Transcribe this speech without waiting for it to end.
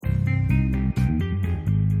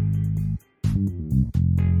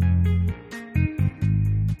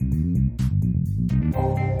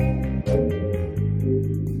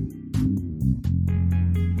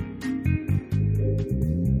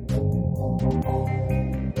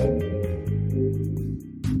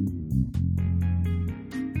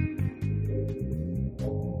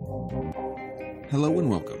Hello and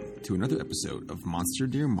welcome to another episode of Monster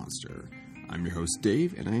Dear Monster. I'm your host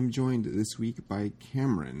Dave, and I'm joined this week by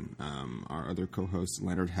Cameron. Our other co-host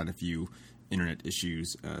Leonard had a few internet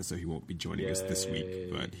issues, so he won't be joining us this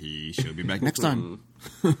week, but he should be back next time.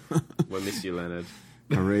 We'll miss you, Leonard.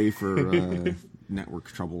 Hooray for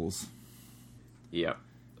network troubles. Yep,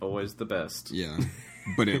 always the best. Yeah,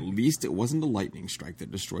 but at least it wasn't a lightning strike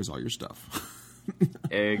that destroys all your stuff.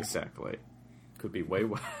 Exactly. Could be way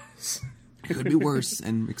worse. It could be worse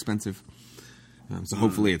and expensive. So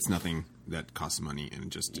hopefully it's nothing that costs money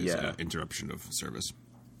and just is an interruption of service.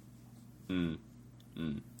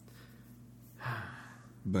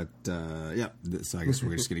 But, so I guess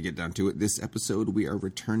we're just going to get down to it. This episode, we are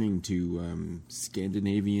returning to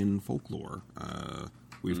Scandinavian folklore.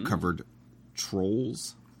 We've covered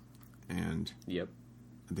trolls, and Yep.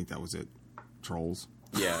 I think that was it. Trolls.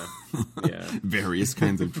 Yeah. Various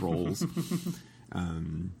kinds of trolls.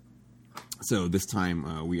 So this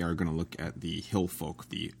time we are going to look at the hill folk,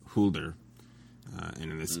 the Hulder,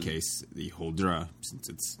 and in this case the Huldra, since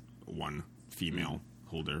it's one female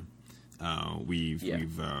Hulder.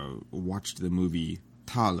 We've watched the movie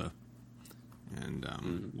Tale,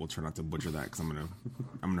 and we'll try not to butcher that because I'm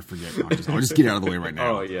gonna forget. I'll just get it out of the way right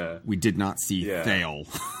now. Oh yeah, we did not see Thale.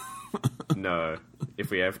 No, if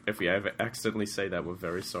we ever accidentally say that, we're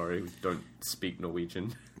very sorry. We don't speak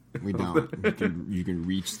Norwegian. We don't. You can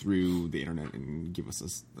reach through the internet and give us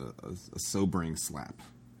a sobering slap.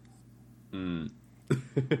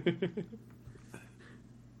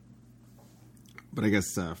 But I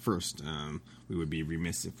guess first, we would be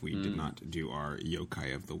remiss if we did not do our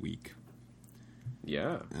yokai of the week.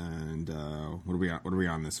 Yeah. And what are we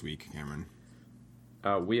on this week, Cameron?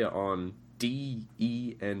 We are on D,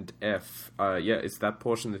 E, and F. It's that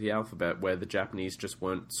portion of the alphabet where the Japanese just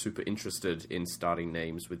weren't super interested in starting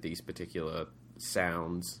names with these particular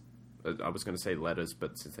sounds. I was going to say letters,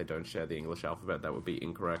 but since they don't share the English alphabet, that would be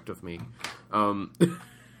incorrect of me.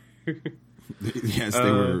 Yes,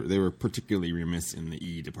 they were particularly remiss in the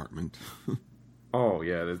E department. Oh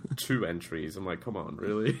yeah, there's 2 entries. I'm like, come on,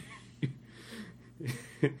 really?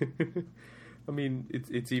 I mean,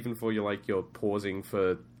 it's even for you're pausing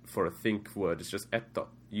for a think word. It's just etto.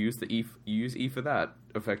 Use the E. Use E for that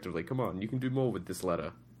effectively. Come on, you can do more with this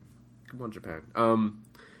letter. Come on, Japan.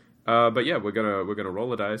 But yeah, we're gonna roll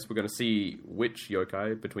the dice. We're gonna see which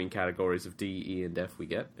yokai between categories of D, E, and F we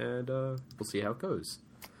get, and we'll see how it goes.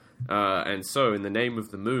 And so, in the name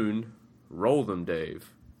of the moon, roll them,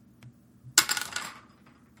 Dave.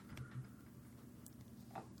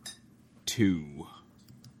 2.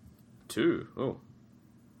 2. Oh.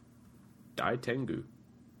 Dai Tengu.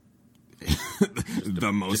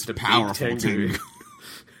 The most powerful Tengu.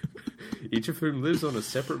 Each of whom lives on a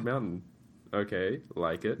separate mountain. Okay,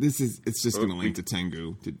 like it. It's just going to link to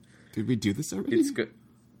Tengu. Did we do this already? It's good.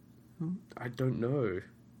 I don't know.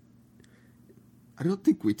 I don't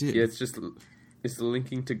think we did. Yeah, it's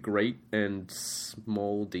linking to great and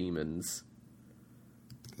small demons.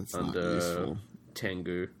 That's under not useful.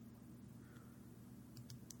 Tengu.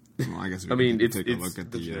 Well, I guess we can take a look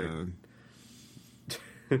at the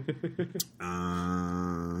I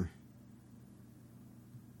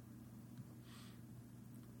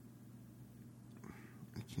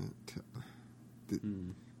can't tell.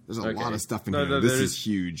 There's a lot of stuff in here. This is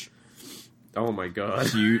huge. Oh my god.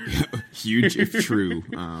 Huge if true.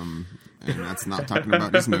 And that's not talking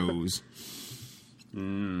about his nose.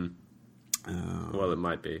 Well, it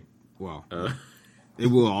might be. Well, it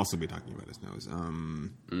will also be talking about his nose.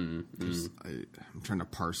 I'm trying to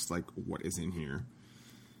parse what is in here.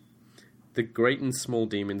 The Great and Small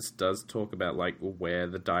Demons does talk about where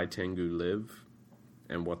the Dai Tengu live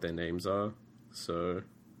and what their names are. So,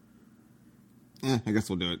 I guess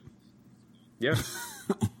we'll do it. Yeah,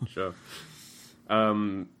 sure.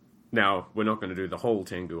 Now we're not going to do the whole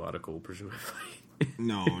Tengu article, presumably.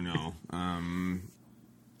 No.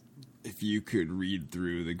 If you could read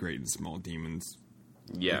through the Great and Small Demons,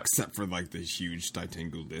 except for the huge Dai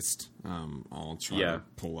Tengu list, I'll try to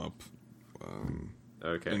pull up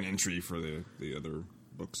an entry for the other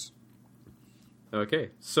books. Okay,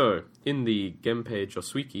 so in the Genpei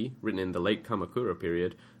Josuiki, written in the late Kamakura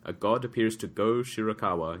period, a god appears to Go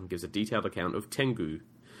Shirakawa and gives a detailed account of Tengu.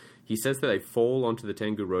 He says that they fall onto the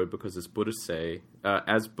Tengu road because, as Buddhists,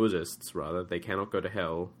 they cannot go to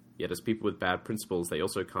hell. Yet, as people with bad principles, they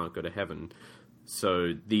also can't go to heaven.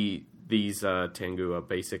 So these Tengu are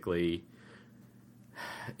basically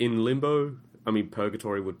in limbo. I mean,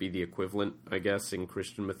 purgatory would be the equivalent, I guess, in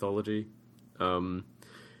Christian mythology.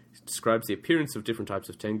 It describes the appearance of different types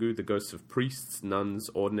of Tengu, the ghosts of priests, nuns,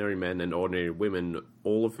 ordinary men, and ordinary women,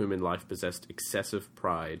 all of whom in life possessed excessive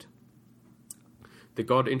pride. The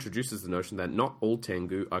god introduces the notion that not all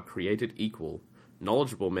Tengu are created equal.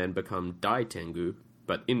 Knowledgeable men become Dai Tengu,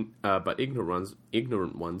 but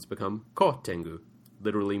ignorant ones become Ko Tengu,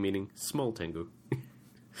 literally meaning small Tengu.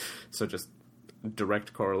 So just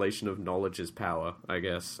direct correlation of knowledge is power, I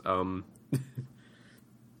guess.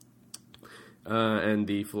 And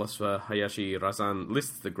the philosopher Hayashi Razan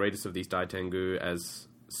lists the greatest of these Dai Tengu as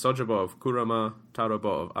Sojobo of Kurama,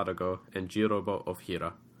 Tarobo of Arago, and Jirobo of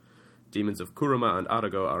Hira. Demons of Kurama and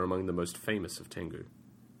Arago are among the most famous of Tengu.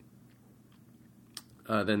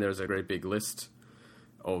 Then there's a great big list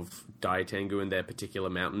of Dai Tengu and their particular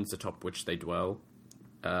mountains atop which they dwell.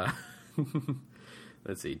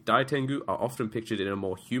 Let's see. Dai Tengu are often pictured in a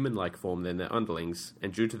more human-like form than their underlings,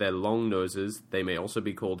 and due to their long noses, they may also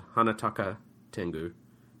be called Hanataka Tengu.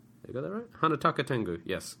 Did I got that right? Hanataka Tengu,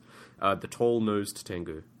 yes. The tall-nosed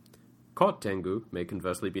Tengu. Kot Tengu may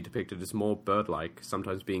conversely be depicted as more bird-like,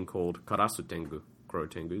 sometimes being called Karasu Tengu, crow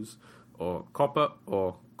Tengus, or Koppa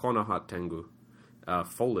or Konoha Tengu,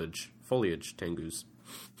 foliage Tengus.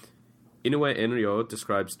 Inoue Enryo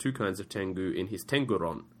describes two kinds of Tengu in his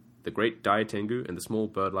Tenguron, the great Dai Tengu and the small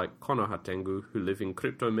bird-like Konoha Tengu who live in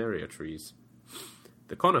Cryptomeria trees.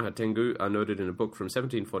 The Konoha Tengu are noted in a book from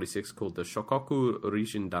 1746 called the Shokoku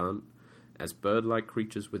Rishindan as bird-like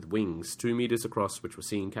creatures with wings 2 meters across which were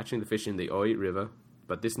seen catching the fish in the Oi River,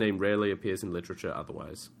 but this name rarely appears in literature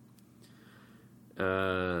otherwise.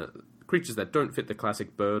 Creatures that don't fit the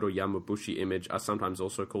classic bird or Yamabushi image are sometimes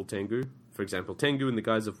also called Tengu. For example, Tengu in the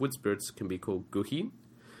guise of wood spirits can be called Guhi,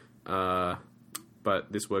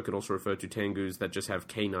 but this word can also refer to Tengus that just have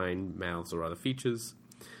canine mouths or other features.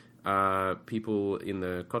 People in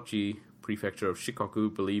the Kochi prefecture of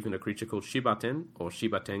Shikoku believe in a creature called Shibaten, or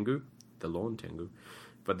Shiba Tengu, the lawn Tengu.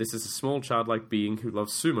 But this is a small childlike being who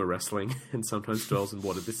loves sumo wrestling and sometimes dwells in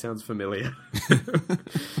water. This sounds familiar.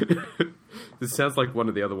 This sounds like one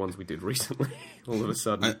of the other ones we did recently, all of a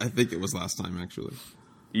sudden. I think it was last time, actually.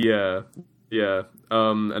 Yeah.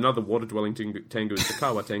 Another water-dwelling Tengu is the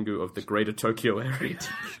Kawa Tengu of the greater Tokyo area.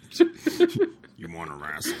 You want to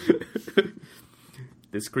wrestle?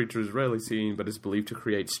 This creature is rarely seen, but is believed to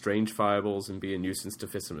create strange fireballs and be a nuisance to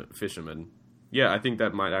fishermen. Yeah, I think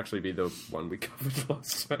that might actually be the one we covered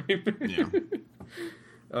last time. Yeah.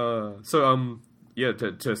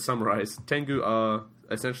 To summarize, Tengu are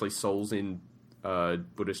essentially souls in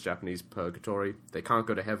Buddhist Japanese purgatory. They can't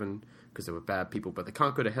go to heaven because they were bad people, but they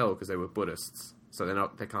can't go to hell because they were Buddhists. So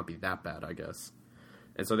they can't be that bad, I guess.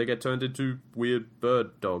 And so they get turned into weird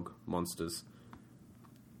bird dog monsters.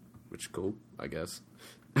 Which is cool, I guess.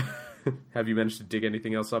 Have you managed to dig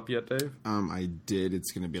anything else up yet, Dave? I did.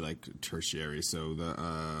 It's going to be like tertiary. So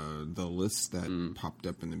the list that popped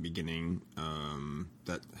up in the beginning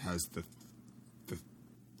that has the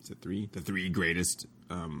three greatest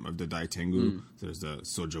of the Dai Tengu. So there's the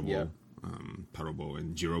Sojobo, Tarobo,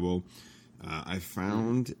 and Jirobo. I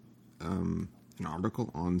found an article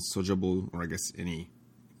on Sojobo, or I guess any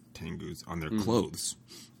Tengus, on their clothes.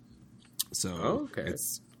 So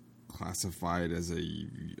it's classified as a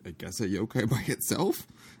yokai by itself.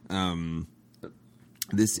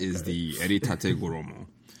 This is the Eritate Goromo.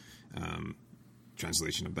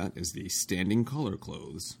 Translation of that is the standing collar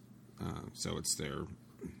clothes. So it's their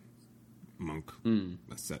monk,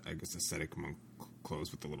 ascetic monk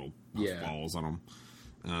clothes with the little balls on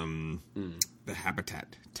them. The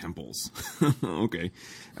habitat temples. Okay.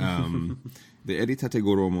 The Eritate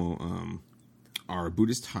Goromo are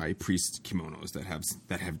Buddhist high priest kimonos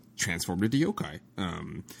that have transformed into yokai.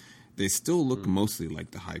 They still look mostly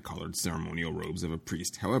like the high-collared ceremonial robes of a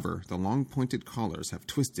priest. However, the long pointed collars have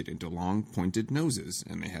twisted into long pointed noses,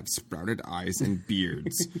 and they have sprouted eyes and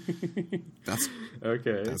beards. That's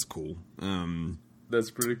cool.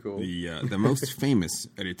 That's pretty cool. The most famous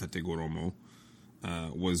Eritate Goromo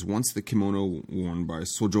was once the kimono worn by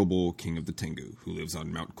Sojobo, king of the Tengu, who lives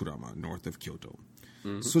on Mount Kurama, north of Kyoto.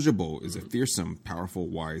 Sojobo is a fearsome, powerful,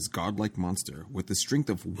 wise, godlike monster with the strength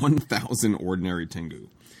of 1,000 ordinary Tengu.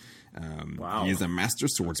 Wow. He is a master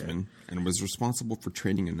swordsman and was responsible for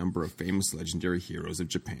training a number of famous legendary heroes of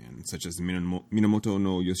Japan, such as Minamoto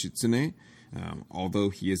no Yoshitsune. Although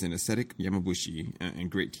he is an ascetic Yamabushi and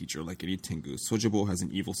great teacher like any Tengu, Sojobo has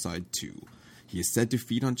an evil side too. He is said to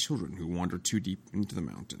feed on children who wander too deep into the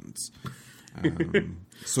mountains.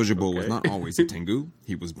 Sojobo was not always a Tengu.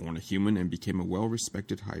 He was born a human and became a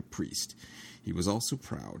well-respected high priest. He was also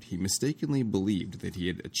proud. He mistakenly believed that he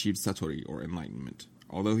had achieved Satori, or enlightenment.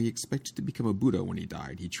 Although he expected to become a Buddha when he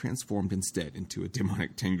died, he transformed instead into a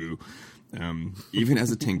demonic Tengu. Even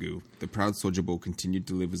as a Tengu, the proud Sojibo continued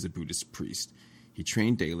to live as a Buddhist priest. He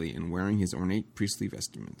trained daily and wearing his ornate priestly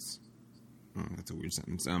vestments. Oh, that's a weird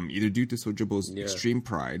sentence. Either due to Sojibo's extreme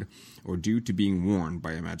pride or due to being warned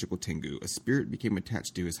by a magical Tengu, a spirit became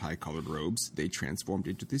attached to his high-colored robes. They transformed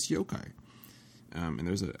into this yokai. And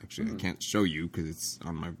there's actually, I can't show you because it's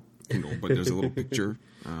on my Kindle, but there's a little picture.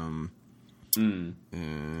 And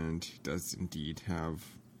he does indeed have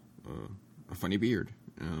a funny beard.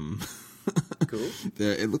 Cool.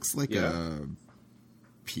 It looks like a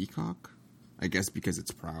peacock, I guess, because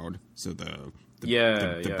it's proud. So the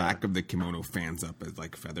back of the kimono fans up as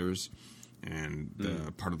like feathers, and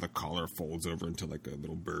the part of the collar folds over into like a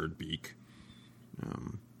little bird beak.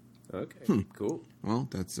 Okay, cool. Well,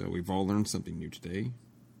 that's we've all learned something new today.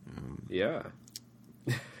 Yeah.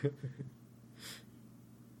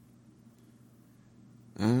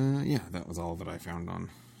 Yeah, that was all that I found on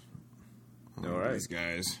all right. these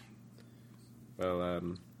guys.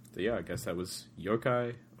 Well, yeah, I guess that was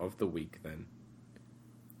Yokai of the Week then.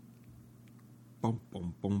 Bum,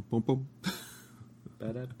 bum, bum, bum, bum.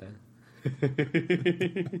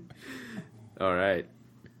 All right.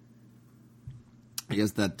 I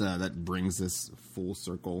guess that brings us full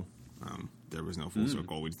circle. There was no full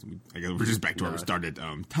circle. I guess we're just back to where we started.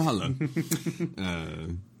 Tala.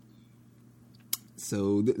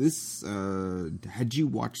 So this had you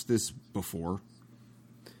watched this before?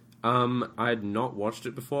 I had not watched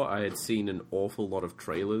it before. I had seen an awful lot of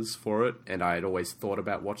trailers for it, and I had always thought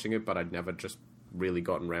about watching it, but I'd never just really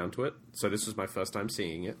gotten around to it. So this was my first time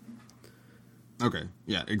seeing it. Okay,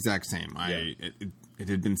 yeah, exact same. It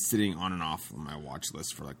had been sitting on and off on my watch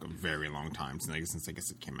list for like a very long time since I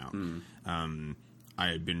guess it came out. I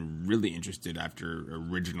had been really interested after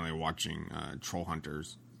originally watching Troll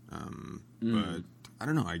Hunters, but I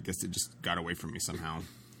don't know. I guess it just got away from me somehow.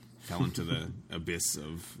 Fell into the abyss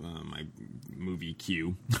of my movie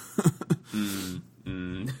queue.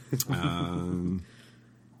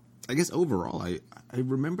 I guess overall, I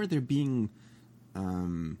remember there being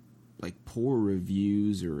like poor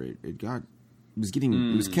reviews, or it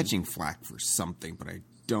was catching flack for something, but I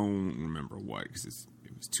don't remember what because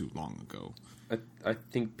it was too long ago. I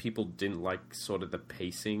think people didn't like sort of the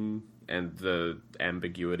pacing and the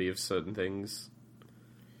ambiguity of certain things.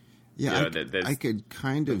 Yeah, I could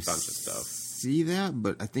kind of see that,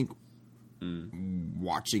 but I think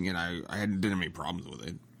watching it, I didn't have any problems with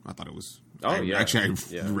it. I thought it was... I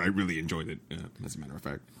really enjoyed it, as a matter of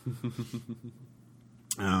fact.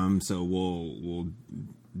 So we'll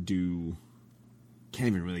do... Can't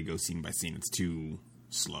even really go scene by scene. It's too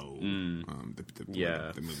slow.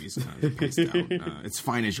 The movie's paced out. It's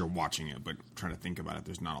fine as you're watching it, but trying to think about it,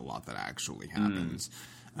 there's not a lot that actually happens.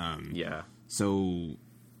 So...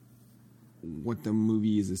 what the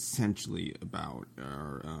movie is essentially about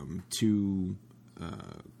are two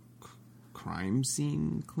crime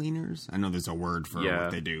scene cleaners. I know there's a word for what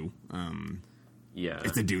they do.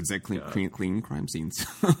 It's the dudes that clean crime scenes.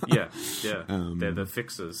 They're the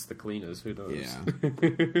fixers, the cleaners. Who knows? Yeah,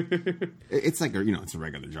 it's like it's a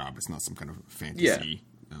regular job. It's not some kind of fantasy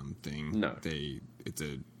thing. No, it's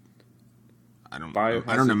a. I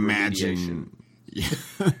don't imagine. Remediation. Yeah,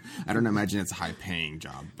 I don't imagine it's a high-paying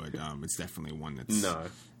job, but it's definitely one that's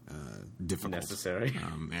difficult, necessary,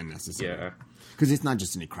 and necessary. Yeah, because it's not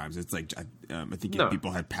just any crimes. It's like I think if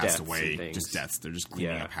people had passed away, just deaths. They're just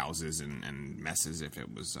cleaning up houses and messes if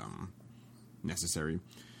it was necessary.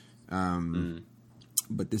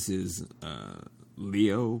 But this is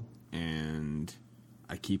Leo, and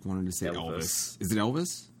I keep wanting to say Elvis. Is it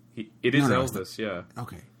Elvis? It is Elvis. Yeah.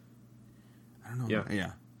 Okay. I don't know.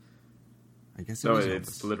 Yeah. I guess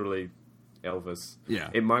it's literally Elvis. Yeah.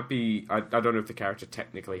 It might be... I don't know if the character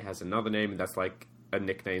technically has another name, and that's like a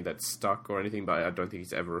nickname that's stuck or anything, but I don't think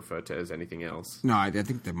he's ever referred to as anything else. No, I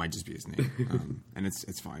think that might just be his name. And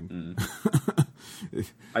it's fine.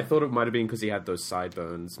 I thought it might have been because he had those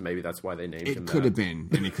sideburns. Maybe that's why they named him that. It could have been,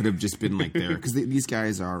 and it could have just been like there. Because these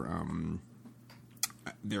guys are...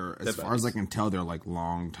 they're as far as I can tell, they're like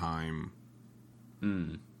long time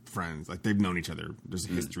friends. Like they've known each other. There's a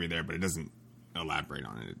history there, but it doesn't elaborate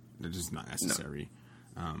on it. It's just not necessary.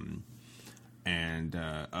 No. And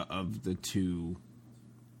of the two,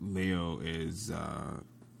 Leo is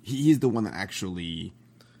he's the one that actually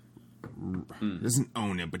doesn't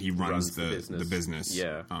own it, but he runs the business.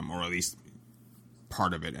 Yeah. Or at least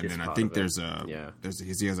part of it. And then I think he has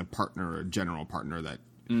a partner, a general partner that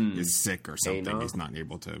is sick or something. He's not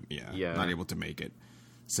able to not able to make it.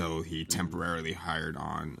 So he temporarily hired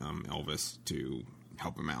on Elvis to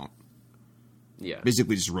help him out. Yeah,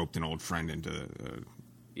 basically just roped an old friend into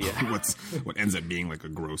Yeah. what ends up being like a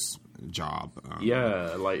gross job.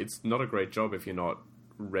 Yeah, like it's not a great job if you're not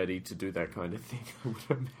ready to do that kind of thing, I would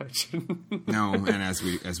imagine. No, and as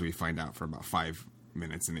we find out for about 5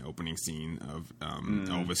 minutes in the opening scene of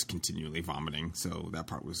Elvis continually vomiting, so that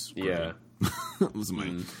part was great. Yeah. It was my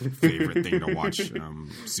favorite thing to watch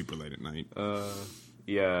super late at night.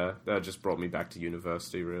 Yeah, that just brought me back to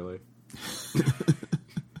university, really.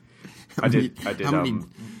 How many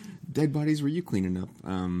dead bodies were you cleaning up?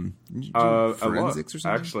 Did you do forensics or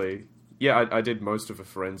something? Actually. Yeah, I did most of a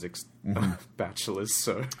forensics bachelor's,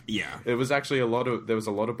 so yeah, it was actually there was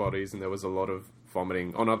a lot of bodies and there was a lot of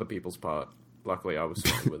vomiting on other people's part. Luckily, I was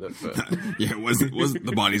fine with it. But yeah, it wasn't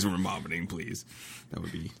the bodies weren't vomiting. Please, that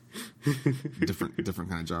would be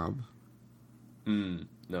different kind of job.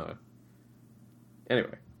 No.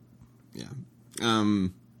 Anyway, yeah.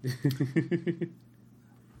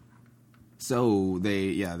 So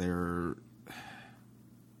they're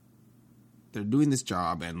doing this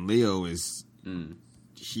job, and Leo is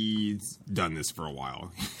he's done this for a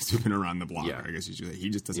while. He's been around the block. Yeah. I guess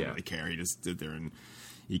he just doesn't really care. He just sit there and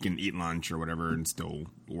he can eat lunch or whatever and still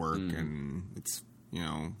work, and it's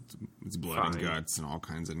it's blood and guts and all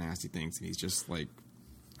kinds of nasty things, and he's just like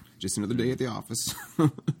another day at the office.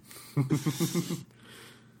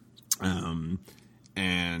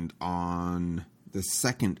 And on the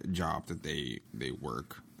second job that they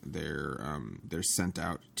work, they're sent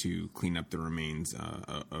out to clean up the remains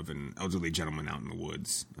of an elderly gentleman out in the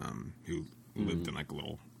woods who lived in like a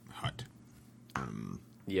little hut.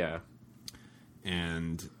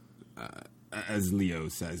 And as Leo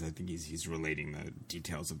says, I think he's relating the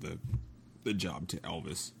details of the job to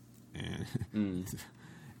Elvis, and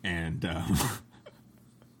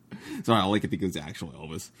so I like it because it's actual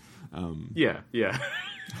Elvis. Yeah.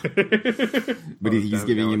 But he's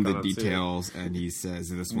giving him the details, and he says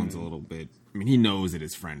this one's a little bit. I mean, he knows that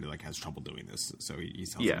his friend like has trouble doing this, so he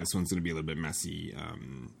tells him this one's going to be a little bit messy.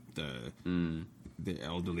 The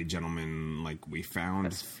elderly gentleman, like we found,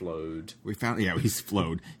 has flowed. He's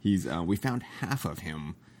flowed. We found half of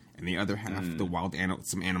him, and the other half,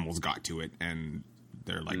 some animals got to it, and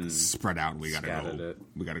they're like spread out. We gotta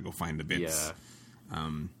go find the bits.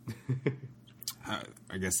 Yeah.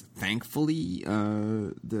 I guess thankfully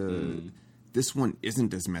this one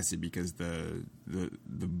isn't as messy because the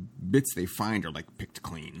bits they find are like picked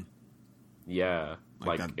clean. Yeah,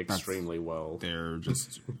 like extremely well. They're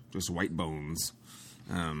just white bones.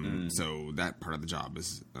 So that part of the job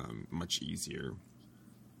is much easier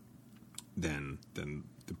than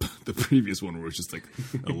the previous one, where it's just like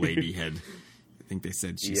a lady head. I think they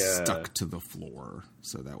said she's stuck to the floor,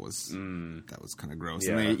 so that was kind of gross.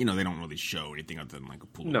 Yeah. And they don't really show anything other than like a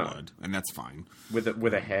pool of blood, and that's fine. With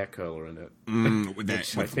a hair curler in it, with I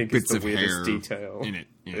think is the weirdest detail in it.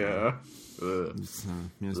 Yeah. It's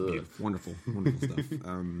beautiful, wonderful stuff.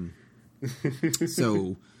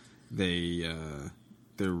 So they're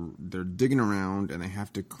digging around, and they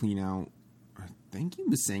have to clean out. I think he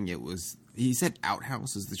was saying he said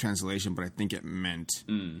outhouse is the translation, but I think it meant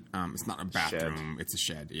it's not a bathroom, it's a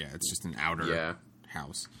shed. Yeah, it's just an outer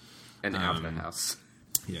house. An outer house.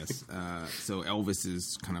 Yes. So Elvis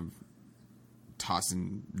is kind of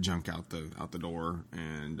tossing junk out the door,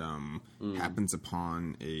 and happens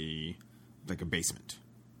upon a basement.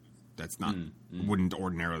 That's not wouldn't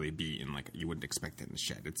ordinarily be in you wouldn't expect it in a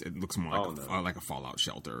shed. It looks more like a fallout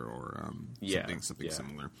shelter or something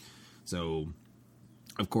similar. So,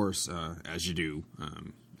 of course, as you do,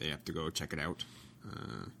 they have to go check it out.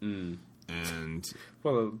 And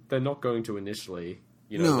well, they're not going to initially.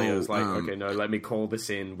 No, Leo's like, okay, no, let me call this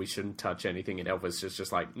in. We shouldn't touch anything. And Elvis is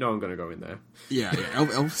just like, no, I'm going to go in there. Yeah.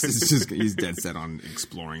 Elvis is he's dead set on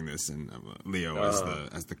exploring this, and Leo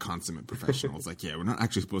as the consummate professional is like, yeah, we're not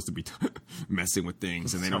actually supposed to be messing with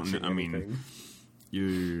things, and they don't. I mean,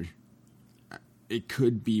 it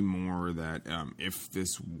could be more that if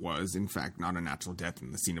this was in fact not a natural death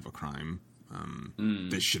in the scene of a crime,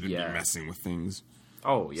 they shouldn't be messing with things.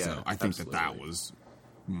 Oh yeah. So I think that was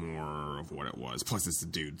more of what it was. Plus, it's the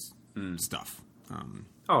dude's stuff.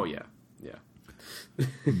 Oh yeah.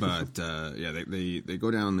 But they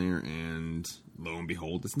go down there, and lo and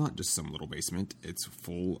behold, it's not just some little basement. It's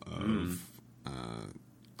full of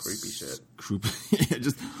creepy shit.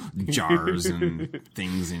 Just jars and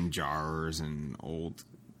things in jars and old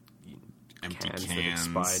empty cans that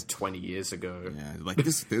expired 20 years ago. Yeah, like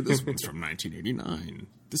this one's from 1989.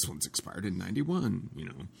 This one's expired in 91.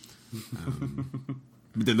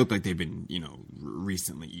 But they look like they've been,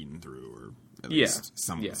 recently eaten through, or at least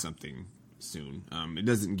something soon. It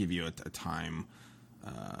doesn't give you a time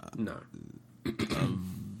no.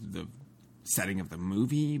 of the setting of the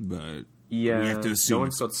movie, but Yeah, we have to assume no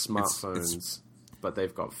one's got it's- smartphones, but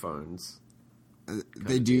they've got phones.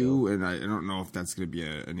 They do, and I don't know if that's going to be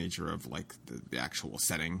a nature of like the actual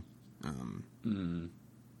setting.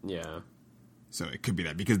 Yeah. So it could be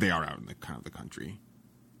that because they are out in the kind of the country.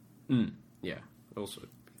 Yeah. Also,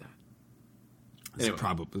 that. It's Anyway.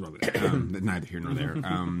 probably neither here nor there.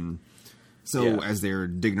 So Yeah. as they're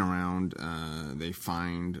digging around, they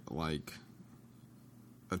find like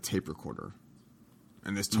a tape recorder,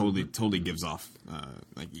 and this totally gives off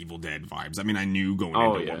like Evil Dead vibes. I mean, I knew going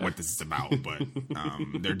into what this is about, but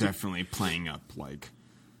they're definitely playing up like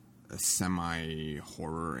a semi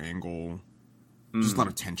horror angle. Just a lot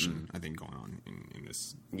of tension, I think, going on in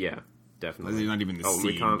this. Yeah, definitely. Like, not even the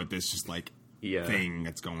we scene, can't- but this just like Yeah. thing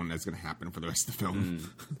that's going to happen for the rest of the film.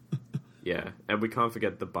 Yeah, and we can't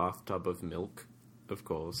forget the bathtub of milk, of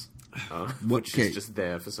course, which Okay. is just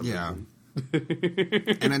there for some Yeah. reason.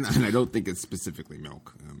 and I don't think it's specifically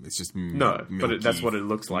milk. It's just No, but milky, that's what it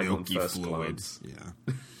looks like on milky first fluid. glance. Yeah,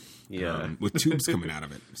 Yeah, with tubes coming out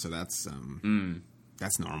of it. So that's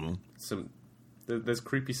normal. there's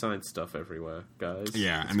creepy science stuff everywhere, guys.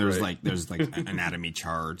 Yeah, It's and there's great. like anatomy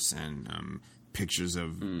charts and pictures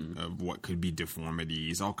of what could be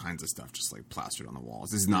deformities, all kinds of stuff, just like plastered on the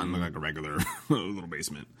walls. This is not like a regular little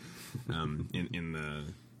basement, in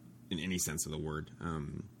any sense of the word.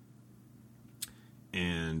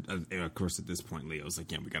 And of course, at this point, Leo's like,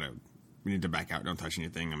 "Yeah, we need to back out. Don't touch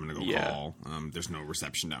anything. I'm gonna go call. There's no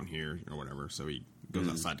reception down here or whatever." So he goes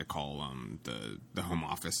outside to call the home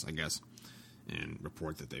office, I guess, and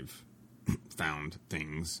report that they've found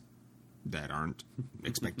things that aren't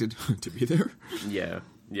expected to be there. Yeah.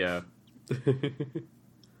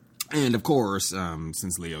 And of course,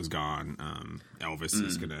 since Leo's gone, Elvis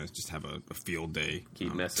is gonna just have a field day,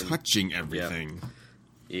 Keep messing. touching everything.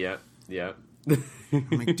 Yeah. I'm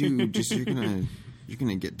like, dude, just you're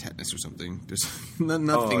gonna get tetanus or something. There's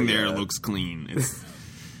nothing there yeah. looks clean.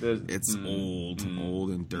 It's old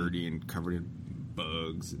and dirty and covered in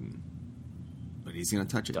bugs, but he's gonna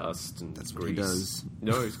touch it. Dust and That's grease. what he does.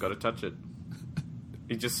 No, he's got to touch it.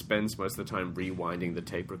 He just spends most of the time rewinding the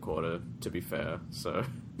tape recorder, to be fair, so...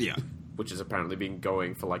 Yeah, Which has apparently been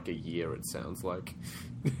going for like a year, it sounds like.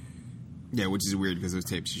 yeah, which is weird because those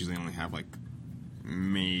tapes usually only have like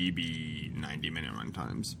maybe 90-minute run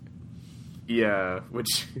times. Yeah,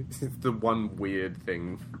 which is the one weird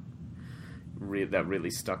thing that really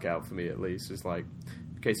stuck out for me, at least, is like,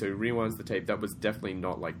 okay, so he rewinds the tape. That was definitely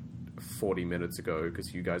not like 40 minutes ago,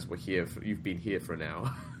 because you guys were here, you've been here for an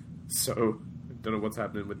hour. So, don't know what's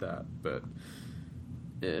happening with that, but,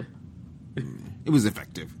 yeah. It was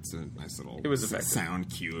effective. It's a nice little effective. sound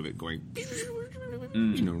cue of it going,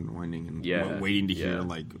 winding and waiting to hear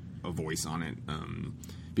like a voice on it.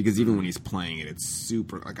 Because even when he's playing it, it's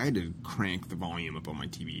super. Like I had to crank the volume up on my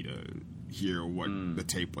TV to hear what the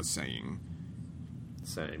tape was saying.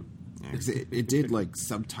 Same. Yeah, 'cause it did like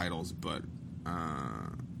subtitles, but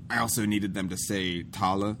I also needed them to say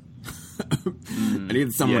Tala. I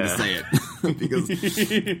needed someone to say it because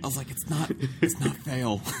I was like, it's not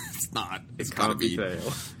fail. It's not. It's gotta be.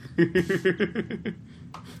 fail.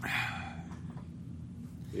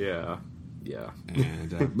 Yeah.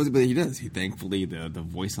 And but he does. He thankfully the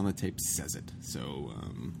voice on the tape says it. So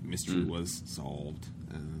mystery was solved.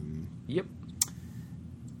 Yep.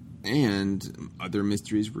 And other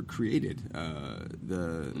mysteries were created.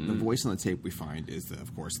 The voice on the tape we find is,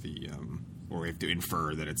 of course, or we have to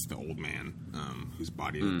infer that it's the old man whose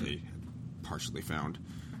body that they had partially found,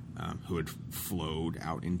 who had flowed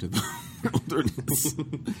out into the wilderness.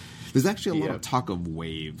 There's actually a lot of talk of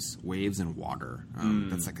waves and water.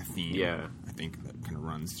 That's like a theme, I think, that kind of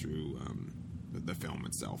runs through the film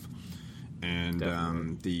itself. And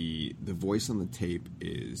the voice on the tape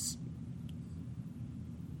is...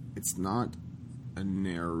 It's not a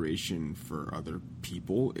narration for other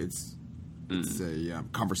people. It's a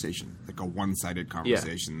conversation, like a one-sided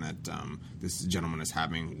conversation that this gentleman is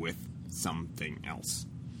having with something else.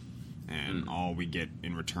 And all we get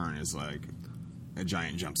in return is like a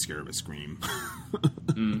giant jump scare of a scream.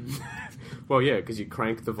 Well, yeah, because you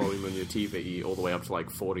crank the volume on your TV all the way up to like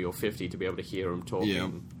 40 or 50 to be able to hear him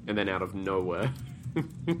talking, and then out of nowhere,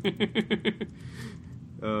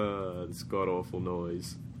 this god-awful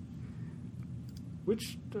noise.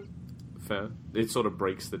 Which, fair. It sort of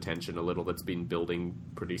breaks the tension a little that's been building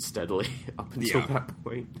pretty steadily up until that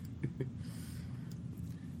point.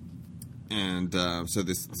 And so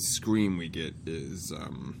this scream we get is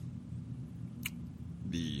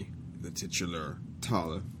the titular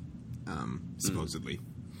Tala, supposedly.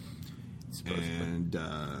 And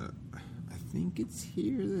I think it's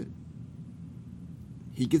here that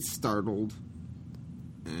he gets startled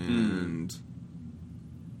and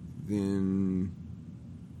then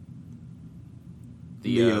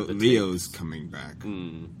Leo's coming back,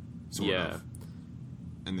 sort of.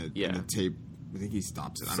 And the tape, I think he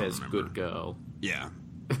stops it. I don't remember. "Good girl." Yeah.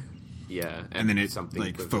 Yeah, and then it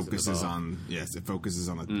like focuses on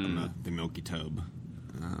the milky tub,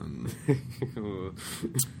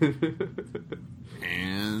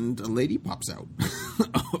 and a lady pops out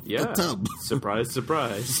of the tub. Surprise,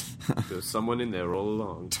 surprise! There's someone in there all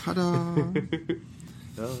along. Ta-da!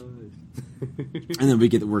 And then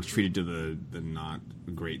we're treated to the not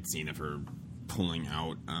great scene of her pulling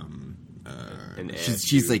out.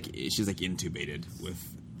 She's like intubated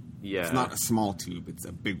with. Yeah. It's not a small tube, it's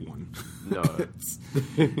a big one. No.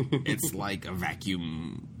 it's like a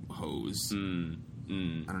vacuum hose. I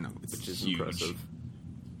don't know. It's which is huge. Impressive.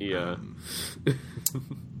 Yeah.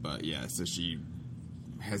 But yeah, so she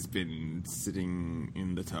has been sitting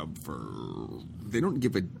in the tub for... They don't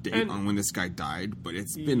give a date on when this guy died, but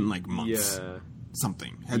it's been like months. Yeah.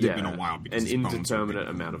 Something. Had to been a while because an indeterminate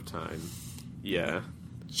amount of time. Yeah.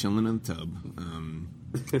 Chilling in the tub.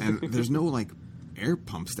 And there's no like... air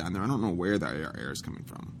pumps down there. I don't know where that air is coming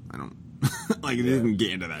from. I don't like it doesn't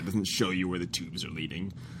get into that. It doesn't show you where the tubes are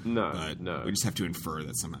leading. No. We just have to infer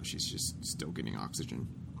that somehow she's just still getting oxygen.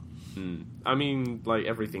 I mean, like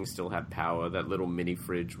everything still had power. That little mini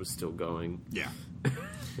fridge was still going. Yeah.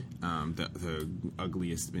 The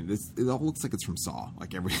ugliest. I mean, it all looks like it's from Saw.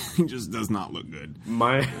 Like everything just does not look good.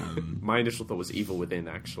 My initial thought was Evil Within,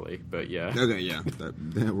 actually, but yeah. Okay, yeah, that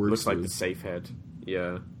works. Looks like the safe head.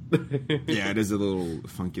 Yeah. Yeah, it is a little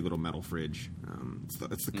funky little metal fridge.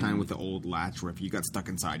 It's the kind with the old latch where if you got stuck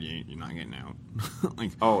inside, you're not getting out.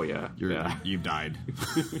 Like, oh yeah, you've died.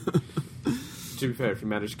 To be fair, if you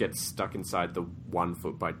manage to get stuck inside the 1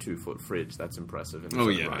 foot by 2 foot fridge, that's impressive.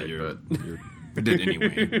 Right, you did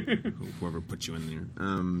anyway. Whoever put you in there.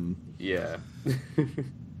 Yeah.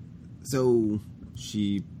 So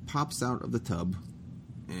she pops out of the tub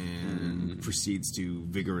and proceeds to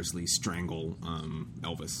vigorously strangle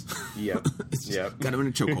Elvis. Yep. Got him in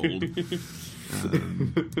a chokehold.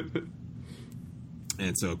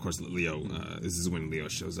 And so, of course, Leo, this is when Leo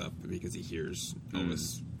shows up because he hears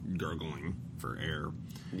Elvis gurgling for air.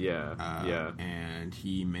 Yeah. And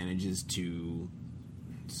he manages to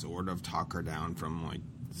sort of talk her down from, like,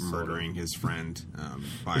 murdering his friend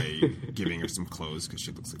by giving her some clothes because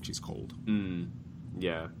she looks like she's cold.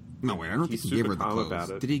 Yeah. No, wait, I don't think he gave her the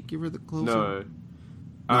clothes. Did he give her the clothes? No.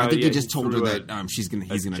 I think he just told her that he's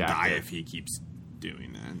gonna die if he keeps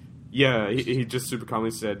doing that. Yeah, he just super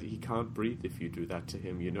calmly said, he can't breathe if you do that to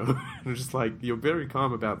him, you know? I'm just like, you're very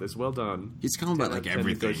calm about this. Well done. He's calm about, like,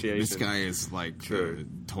 everything. This guy is, like,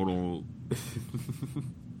 total...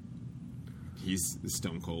 He's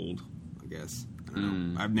stone cold, I guess. I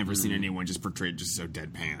don't know. I've never seen anyone just portrayed just so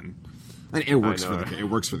deadpan. And it works for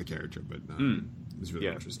the character, but... It's really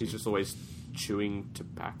interesting. He's just always chewing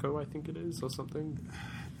tobacco, I think it is, or something.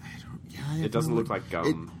 It doesn't look like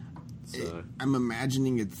gum. I'm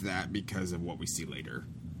imagining it's that because of what we see later.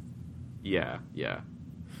 Yeah.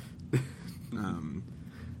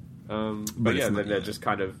 But yeah, then they're just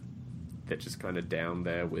kind of down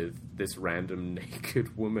there with this random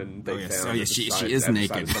naked woman they found. She is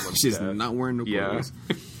naked. She's not wearing no clothes.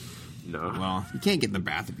 No. Well, you can't get in the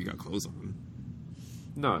bath if you got clothes on.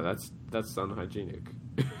 No, that's unhygienic.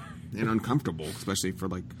 And uncomfortable, especially for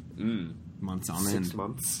like months on end. 6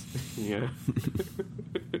 months. Yeah.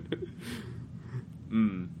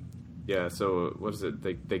 Yeah, so what is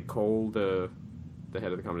it? They call the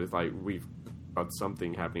head of the company. It's like, we've got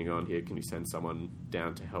something happening on here. Can you send someone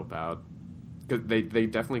down to help out? Because they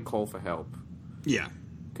definitely call for help. Yeah.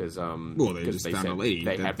 Because they just found a lady.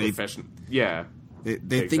 They had professional. Yeah.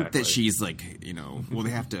 They think that she's like, well,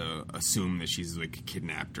 they have to assume that she's like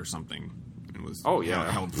kidnapped or something and was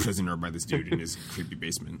held prisoner by this dude in his creepy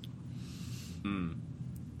basement.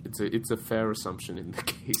 It's a fair assumption in the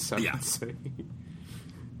case, I would say.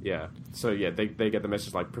 Yeah. So yeah, they get the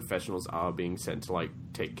message like professionals are being sent to like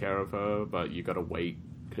take care of her, but you got to wait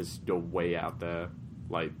because you're way out there.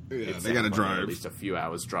 Like they got to drive at least a few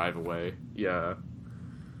hours drive away. Yeah.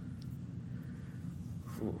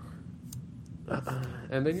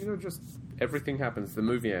 And then, just everything happens. The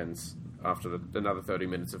movie ends after another 30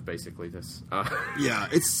 minutes of basically this. Yeah,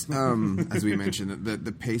 it's, as we mentioned,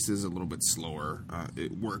 the pace is a little bit slower.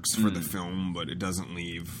 It works for the film, but it doesn't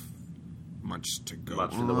leave much to go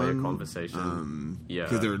much in the way of conversation.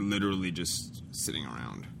 Because they're literally just sitting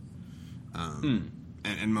around.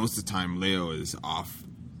 And most of the time, Leo is off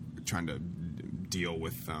trying to deal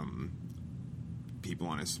with people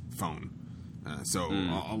on his phone. So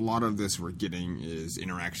a lot of this we're getting is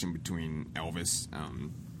interaction between Elvis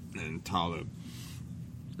and Talib.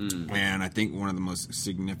 And I think one of the most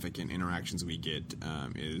significant interactions we get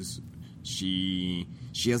is she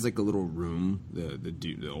has like a little room.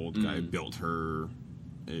 The old guy built her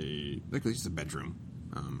just a bedroom.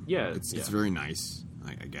 It's very nice,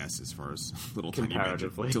 I guess, as far as little tiny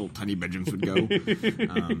bedrooms would go.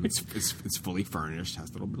 It's fully furnished, has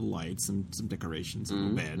a little bit of lights, some decorations, a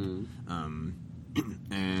little bed,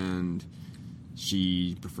 and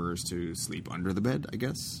she prefers to sleep under the bed, I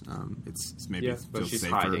guess. It's maybe but she's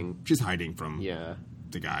safer. hiding. She's hiding from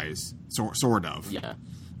the guys, sort of. Yeah.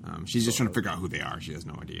 She's just trying to figure out who they are. She has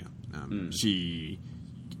no idea. She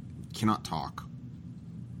cannot talk.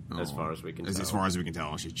 As far as we can tell. As far as we can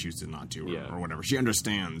tell, she chooses not to, or whatever. She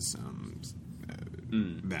understands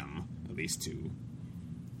them, at least to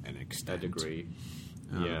an extent. A degree.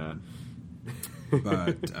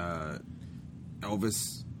 But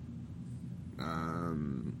Elvis...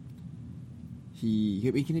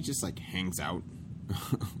 he kind of just like hangs out,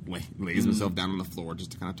 lays himself down on the floor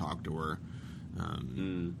just to kind of talk to her.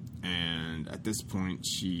 And at this point,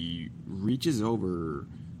 she reaches over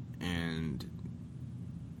and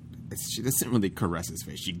she doesn't really caress his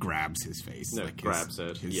face. She grabs his face, grabs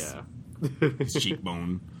his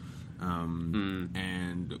cheekbone.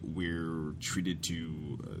 And we're treated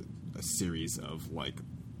to a series of like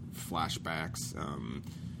flashbacks.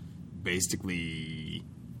 Basically,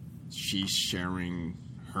 she's sharing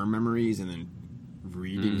her memories and then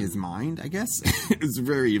reading his mind, I guess. It's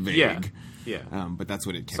very vague. Yeah. But that's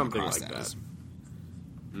what it came Something across like as.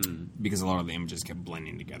 Because a lot of the images kept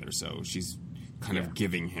blending together. So she's kind of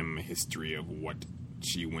giving him a history of what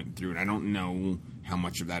she went through. And I don't know how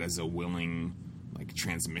much of that is a willing like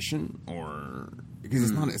transmission or... Because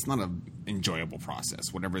it's not an enjoyable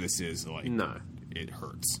process. Whatever this is, like... No. It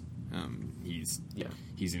hurts.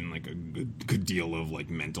 He's in like a good deal of like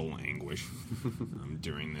mental anguish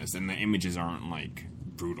during this, and the images aren't like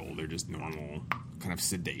brutal; they're just normal, kind of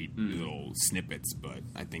sedate little snippets. But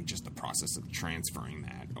I think just the process of transferring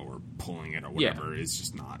that or pulling it or whatever is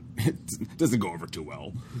just not. It doesn't go over too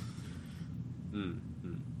well.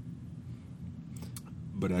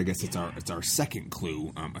 But I guess it's our second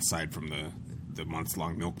clue, aside from the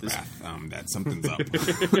months-long milk bath, that something's up.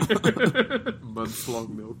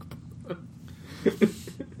 Months-long milk bath.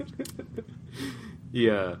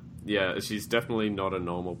 Yeah, she's definitely not a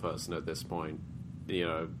normal person at this point. You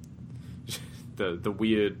know, the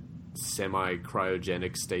weird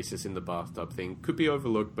semi-cryogenic stasis in the bathtub thing could be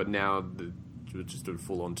overlooked, but now we're just doing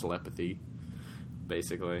full-on telepathy,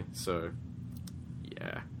 basically. So,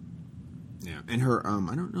 yeah. Yeah, and her,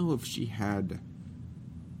 I don't know if she had,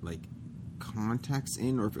 like, contacts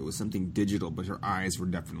in or if it was something digital, but her eyes were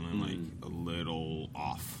definitely, like, a little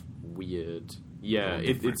off. Weird. Yeah,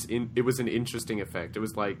 it was an interesting effect. It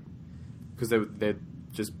was like, because they're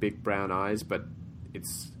just big brown eyes, but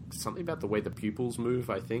it's something about the way the pupils move,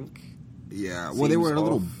 I think. Yeah, well, they were a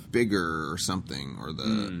little bigger or something, or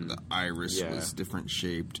the iris was different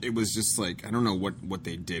shaped. It was just like, I don't know what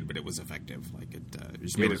they did, but it was effective. Like, it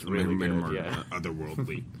just made it really more good,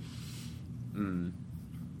 otherworldly.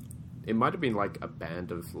 It might have been like a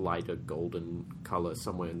band of lighter golden color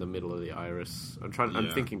somewhere in the middle of the iris.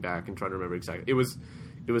 I'm thinking back and trying to remember exactly. It was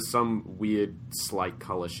some weird slight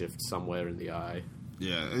color shift somewhere in the eye.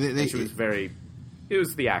 Yeah, she was very. It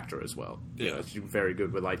was the actor as well. Yeah, you know, she was very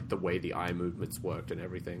good with like the way the eye movements worked and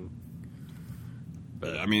everything.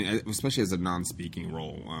 But I mean, especially as a non-speaking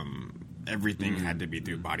role, everything had to be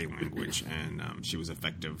through body language, and she was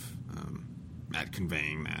effective at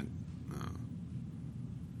conveying that.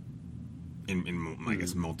 In I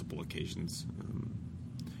guess multiple occasions,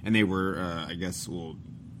 and they were I guess we'll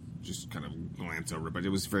just kind of glance over it, but it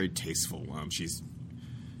was very tasteful.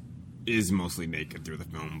 Is mostly naked through the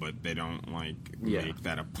film, but they don't make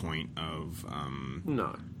that a point of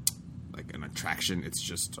no, like an attraction. It's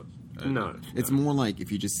just it's more like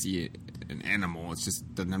if you just see an animal, it's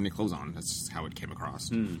just doesn't have any clothes on. That's just how it came across,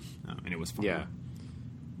 and it was fun. Yeah.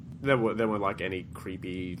 There weren't like any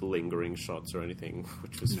creepy lingering shots or anything,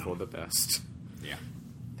 which was for the best. Yeah.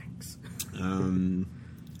 Thanks. Trying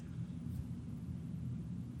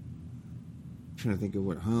to think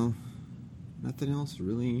of nothing else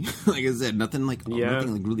really. Like I said, nothing like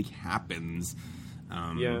really happens.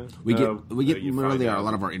 We get really a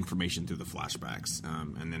lot of our information through the flashbacks,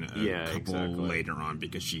 and then a couple later on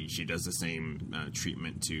because she does the same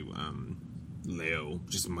treatment to Leo,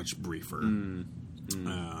 just much briefer.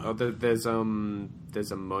 There's a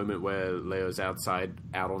moment where Leo's out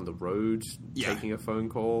on the road taking a phone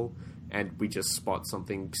call, and we just spot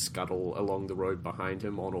something scuttle along the road behind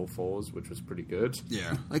him on all fours, which was pretty good.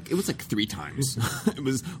 Yeah, like it was like 3 times. It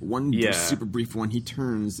was one super brief one. He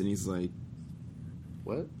turns and he's like,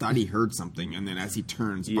 "What?" Thought he heard something, and then as he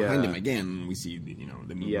turns behind him again, we see the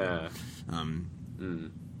movement. Yeah.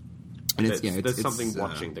 And there's something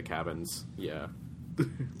watching the cabins. Yeah.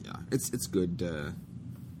 Yeah, it's good.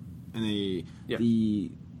 And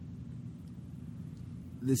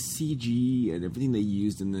the CG and everything they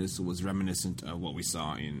used in this was reminiscent of what we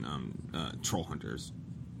saw in Troll Hunters.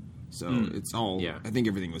 So it's all. Yeah. I think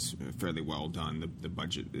everything was fairly well done. The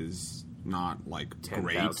budget is not like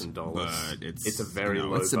great, but it's a very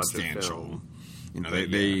low budget substantial. Film. You know,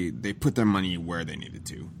 they put their money where they needed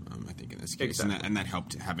to. I think in this case, exactly. and that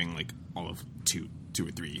helped having like all of two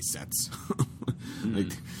or three sets.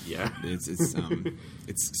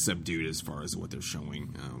 It's subdued as far as what they're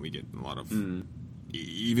showing. We get a lot of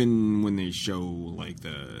even when they show like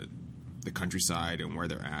the countryside and where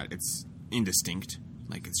they're at, it's indistinct.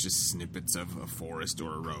 Like it's just snippets of a forest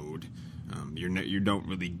or a road. You don't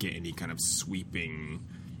really get any kind of sweeping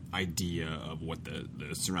idea of what the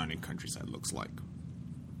surrounding countryside looks like.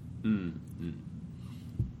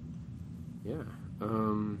 Yeah.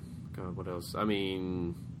 God, what else? I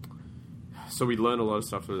mean, so we learned a lot of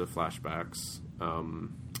stuff through the flashbacks.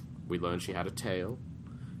 We learned she had a tail,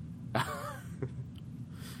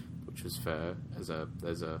 which was fair as a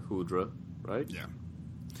Huldra, right? Yeah.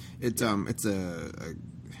 It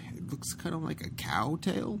looks kind of like a cow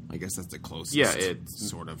tail. I guess that's the closest. Yeah, it's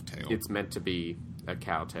sort of tail. It's meant to be a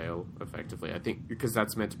cow tail, effectively. I think because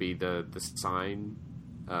that's meant to be the sign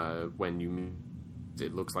when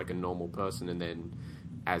it looks like a normal person, and then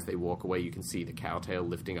as they walk away, you can see the cow tail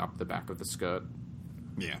lifting up the back of the skirt.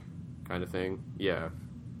 Yeah, kind of thing. Yeah,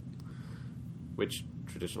 which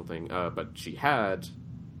traditional thing. But she had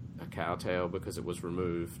a cow tail because it was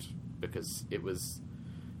removed because it was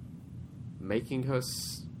making her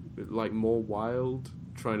like more wild,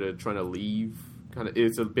 trying to leave. Kind of,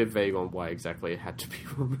 it's a bit vague on why exactly it had to be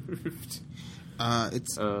removed.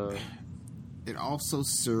 It also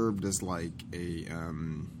served as like a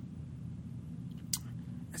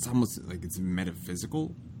it's almost like it's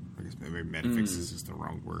metaphysical. I guess maybe metaphysics is the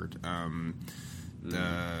wrong word.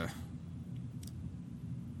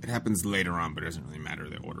 It happens later on, but it doesn't really matter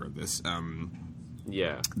the order of this.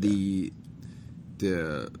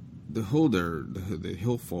 The Hulder, the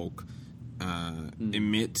hill folk,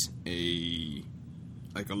 emit a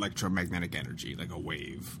like electromagnetic energy, like a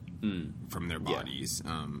wave from their bodies.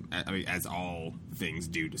 I mean, as all things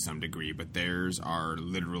do to some degree, but theirs are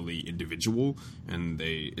literally individual, and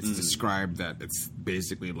it's described that it's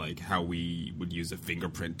basically like how we would use a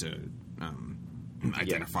fingerprint to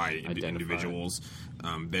identify individuals.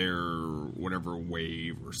 Their whatever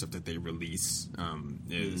wave or stuff that they release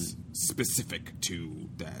is specific to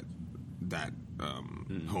that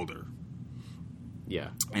holder. Yeah,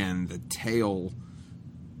 and the tail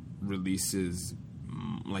releases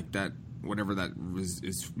like that. Whatever that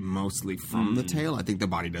is motly from the tail. I think the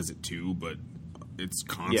body does it too, but it's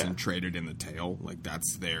concentrated in the tail. Like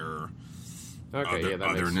that's their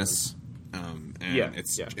otherness. And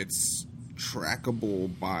it's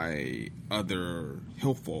trackable by other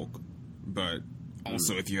hill folk, but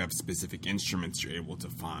also if you have specific instruments, you're able to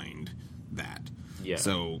find that. Yeah.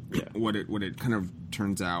 So what it kind of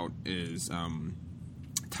turns out is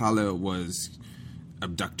Tala was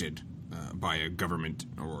abducted by a government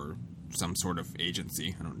or some sort of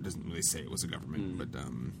agency. It doesn't really say it was a government, but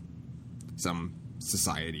some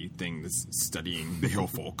society thing that's studying the hill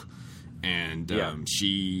folk, and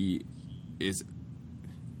she is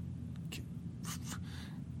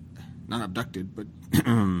not abducted, but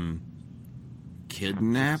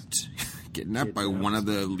kidnapped by one of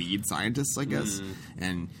the lead scientists, I guess.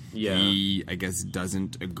 And he, I guess,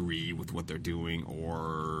 doesn't agree with what they're doing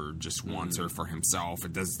or just wants her for himself.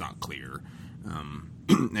 It's not clear.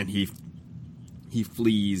 And he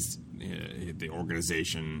flees the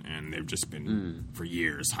organization, and they've just been for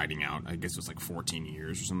years hiding out. I guess it was like 14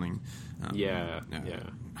 years or something.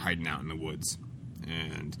 Hiding out in the woods.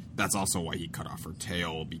 And that's also why he cut off her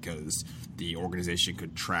tail, because the organization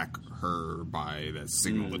could track her by the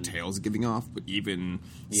signal the tail's giving off. But even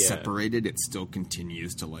separated, it still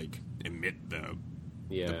continues to like emit the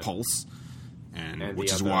pulse, and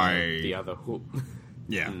which is why the other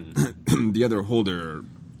the other holder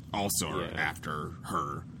also are after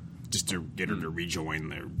her, just to get her to rejoin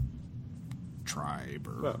their tribe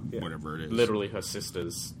or whatever it is. Literally her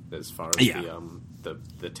sisters, as far as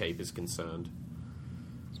the tape is concerned.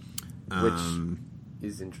 Which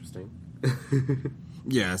is interesting.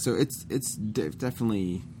 Yeah, so it's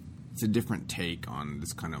definitely a different take on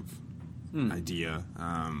this kind of idea.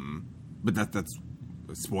 But that's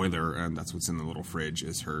a spoiler, and that's what's in the little fridge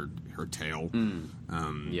is her tail.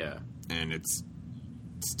 Yeah. And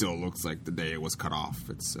still looks like the day it was cut off.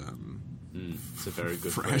 It's It's a very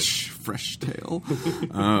good fresh tail.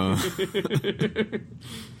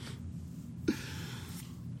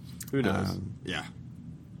 Who knows? Yeah.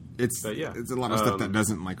 It's a lot of stuff that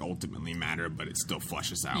doesn't like ultimately matter, but it still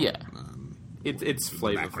flushes out. Yeah. It's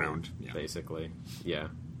flavorful, background. Yeah. basically. Yeah.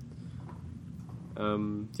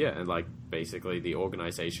 Yeah, and like basically the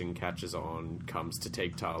organization catches on, comes to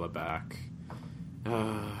take Tala back.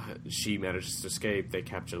 She manages to escape. They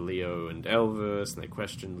capture Leo and Elvis, and they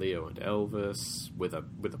question Leo and Elvis with a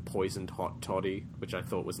poisoned hot toddy, which I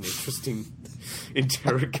thought was an interesting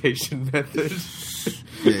interrogation method.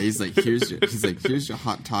 Yeah, he's like, here's your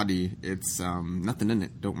hot toddy. It's nothing in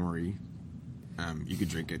it. Don't worry. You could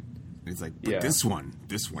drink it. And he's like, but this one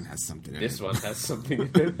has something in it. This one has something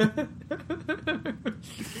in it.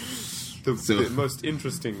 The most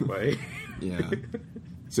interesting way. Yeah.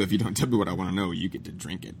 So if you don't tell me what I want to know, you get to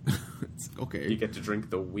drink it. It's okay. You get to drink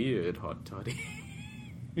the weird hot toddy.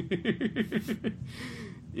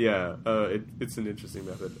 Yeah, it's an interesting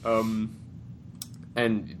method.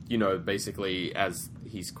 And, you know, basically, as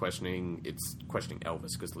he's questioning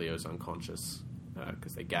Elvis, because Leo's unconscious,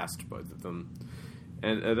 because they gassed both of them.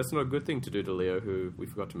 And that's not a good thing to do to Leo, who, we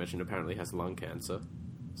forgot to mention, apparently has lung cancer.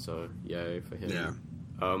 So, yay for him. Yeah.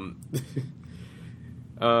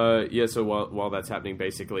 So while that's happening,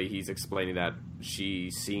 basically, he's explaining that she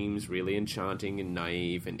seems really enchanting and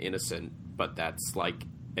naive and innocent, but that's like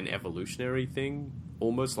an evolutionary thing.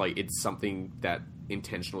 Almost like it's something that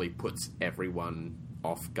intentionally puts everyone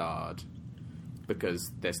off guard,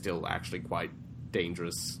 because they're still actually quite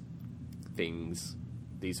dangerous things,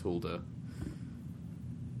 these Hulda.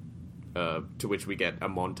 To which we get a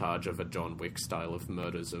montage of a John Wick style of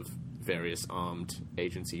murders of various armed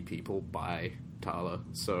agency people by Tala.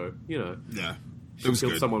 So, you know, yeah, she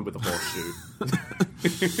killed someone with a horseshoe.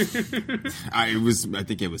 I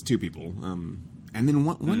think it was two people. And then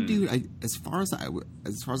one dude, as far as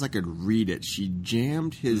I could read it, she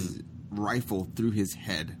jammed his rifle through his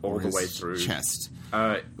head all or the his way through chest,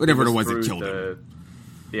 whatever it was that killed him.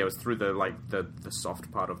 Yeah, it was through the soft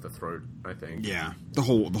part of the throat, I think. Yeah, the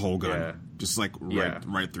whole gun, yeah. just like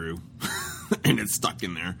right through, and it's stuck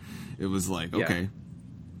in there. It was like, okay,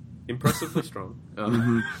 impressively strong,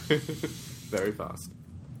 very fast.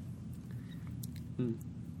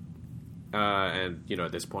 And you know,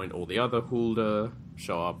 at this point, all the other Hulda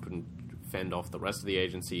show up and fend off the rest of the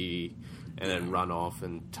agency, and then run off,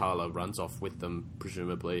 and Tala runs off with them,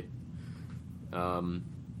 presumably.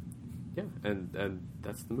 Yeah, and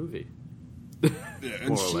that's the movie. And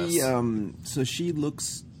more or less. So she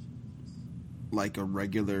looks like a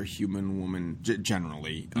regular human woman,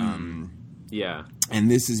 generally. Yeah.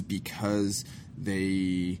 And this is because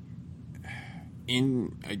I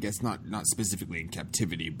guess not specifically in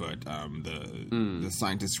captivity, but the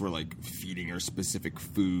scientists were like feeding her specific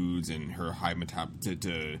foods and her high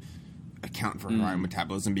to account for her high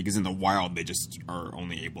metabolism, because in the wild they just are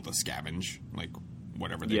only able to scavenge like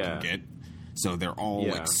whatever they can get. So they're all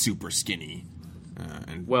like super skinny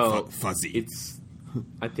and fuzzy.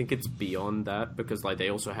 I think it's beyond that, because like they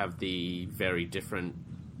also have the very different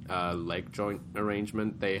leg joint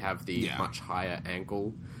arrangement. They have the much higher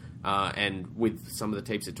ankle, and with some of the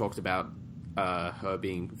tapes it talks about her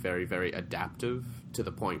being very, very adaptive, to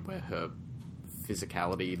the point where her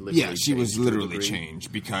physicality literally she was literally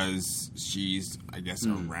changed, because she's, I guess,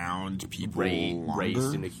 around people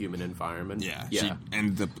raised in a human environment.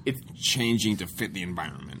 It's changing to fit the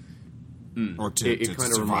environment, or to it kind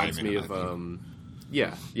of survive. Reminds me of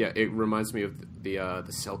it reminds me of the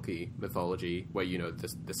Selkie mythology, where, you know,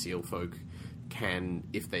 the seal folk can,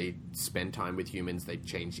 if they spend time with humans, they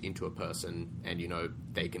change into a person, and, you know,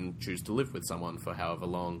 they can choose to live with someone for however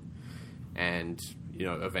long, and, you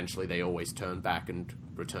know, eventually they always turn back and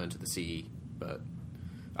return to the sea. But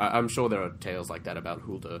I'm sure there are tales like that about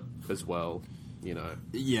Hulda as well, you know.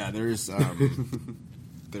 Yeah, there's a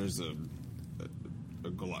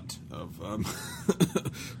glut of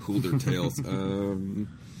Hulda tales.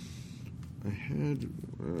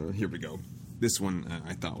 Here we go. This one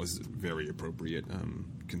I thought was very appropriate,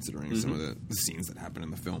 considering some of the scenes that happen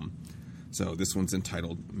in the film. So this one's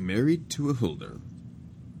entitled "Married to a Hulda."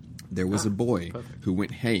 There was a boy who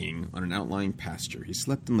went haying on an outlying pasture. He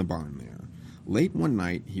slept in the barn there. Late one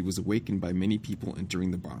night, he was awakened by many people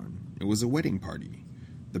entering the barn. It was a wedding party.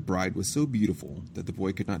 The bride was so beautiful that the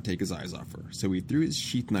boy could not take his eyes off her, so he threw his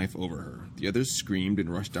sheath knife over her. The others screamed and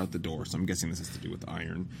rushed out the door, so I'm guessing this has to do with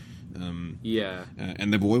iron.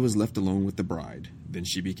 And the boy was left alone with the bride. Then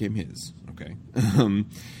she became his. Okay.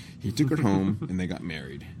 He took her home, and they got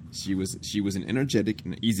married. She was an energetic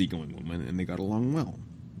and easygoing woman, and they got along well.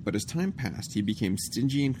 But as time passed, he became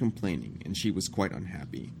stingy and complaining, and she was quite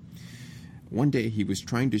unhappy. One day he was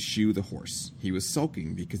trying to shoe the horse. He was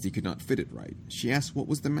sulking because he could not fit it right. She asked what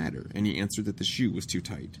was the matter, and he answered that the shoe was too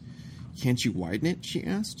tight. "Can't you widen it?" she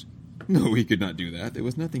asked. No, he could not do that. There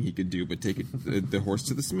was nothing he could do but take the horse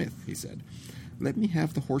to the smith, he said. "Let me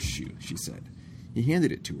have the horseshoe," she said. He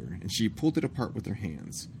handed it to her, and she pulled it apart with her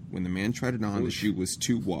hands. When the man tried it on, the shoe was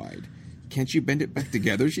too wide. "Can't you bend it back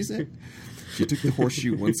together?" she said. She took the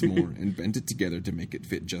horseshoe once more and bent it together to make it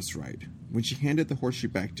fit just right. When she handed the horseshoe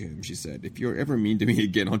back to him, she said, "If you're ever mean to me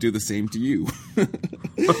again, I'll do the same to you."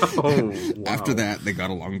 Oh, wow. After that, they got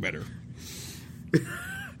along better.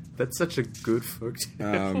 That's such a good folk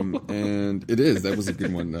tale. And it is. That was a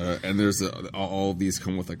good one. And there's all of these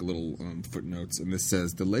come with like little footnotes. And this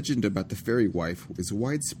says, the legend about the fairy wife is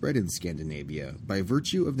widespread in Scandinavia. By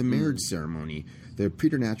virtue of the marriage ceremony, the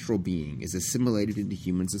preternatural being is assimilated into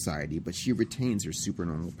human society, but she retains her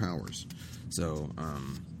supernormal powers. So,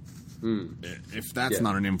 if that's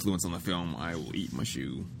not an influence on the film, I will eat my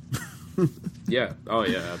shoe. Yeah. Oh,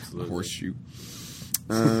 yeah, absolutely. A horseshoe.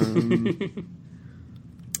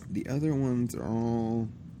 The other ones are all...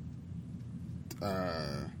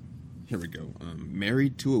 here we go.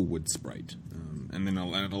 Married to a wood sprite. And then a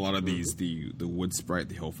lot of these, the wood sprite,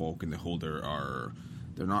 the hill folk, and the holder are...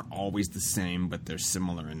 They're not always the same, but they're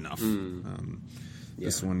similar enough.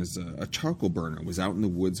 This one is a charcoal burner was out in the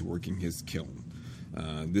woods working his kiln.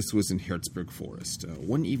 This was in Hertzberg Forest.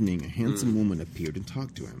 One evening, a handsome woman appeared and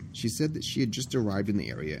talked to him. She said that she had just arrived in the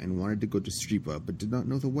area and wanted to go to Stripa, but did not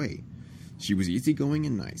know the way. She was easygoing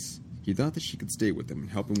and nice. He thought that she could stay with him and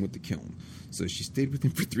help him with the kiln. So she stayed with him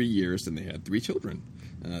for 3 years, and they had 3 children.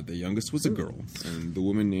 The youngest was a girl, and the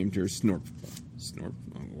woman named her Snorp. Snorp?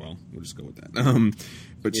 Oh, well, we'll just go with that.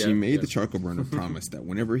 But she made the charcoal burner promise that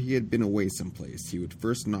whenever he had been away someplace, he would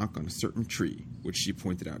first knock on a certain tree, which she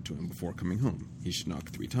pointed out to him before coming home. He should knock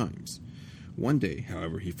 3 times. One day,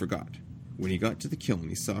 however, he forgot. When he got to the kiln,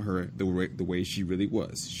 he saw her the way she really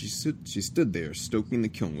was. She stood there, stoking the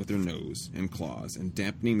kiln with her nose and claws and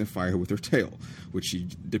dampening the fire with her tail, which she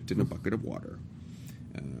dipped in a bucket of water.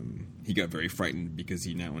 He got very frightened because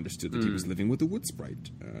he now understood that he was living with a wood sprite.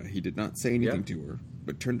 He did not say anything to her,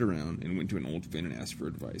 but turned around and went to an old Finn and asked for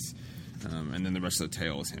advice. And then the rest of the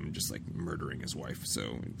tale is him just like murdering his wife,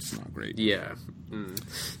 so it's not great. Yeah.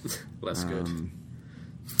 Less good.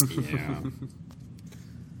 Yeah.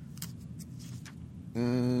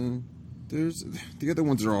 There's the other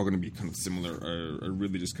ones are all going to be kind of similar. I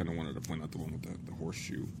really just kind of wanted to point out the one with the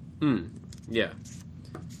horseshoe. Yeah,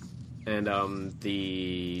 and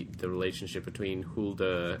the relationship between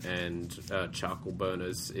Hulda and charcoal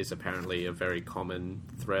burners is apparently a very common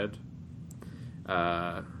thread.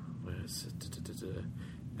 Where is it?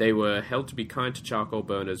 They were held to be kind to charcoal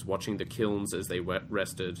burners, watching the kilns as they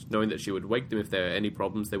rested. Knowing that she would wake them if there were any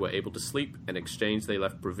problems, they were able to sleep. In exchange, they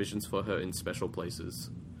left provisions for her in special places.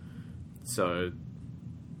 So,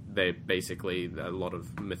 they basically, a lot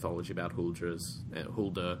of mythology about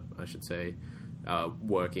Hulda, I should say,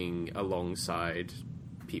 working alongside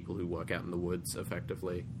people who work out in the woods,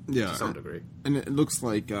 effectively, to some degree. And it looks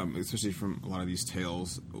like, especially from a lot of these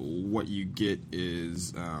tales, what you get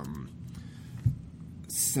is...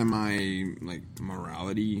 semi like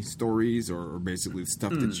morality stories, or basically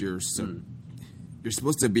stuff that you're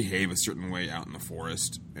supposed to behave a certain way out in the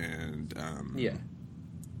forest, and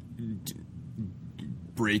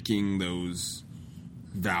breaking those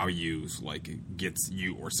values like it gets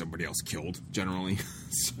you or somebody else killed generally.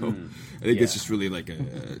 So I think it's just really like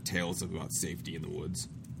a tales about safety in the woods.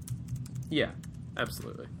 Yeah,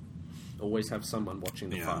 absolutely. Always have someone watching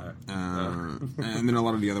the fire. And then a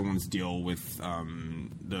lot of the other ones deal with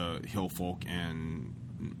the hill folk and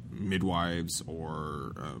midwives,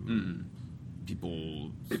 or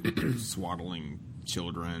people swaddling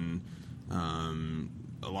children.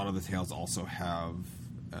 A lot of the tales also have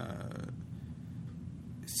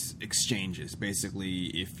exchanges. Basically,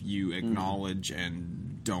 if you acknowledge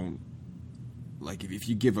and don't, like, if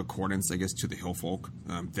you give accordance, I guess, to the hill folk,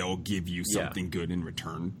 they'll give you something good in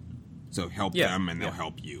return. So help them, and they'll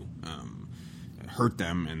help you. Hurt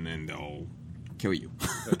them, and then they'll kill you.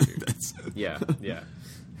 Yeah.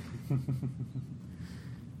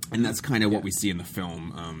 And that's kind of what we see in the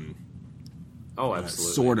film.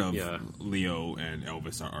 Absolutely. Sort of. Yeah. Leo and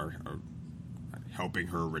Elvis are helping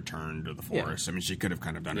her return to the forest. I mean, she could have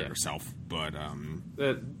kind of done it herself, but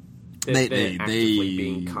they're actively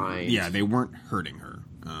being kind. Yeah, they weren't hurting her.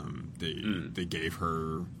 They gave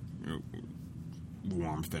her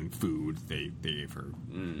warmth and food they gave her.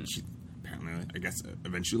 She apparently, I guess,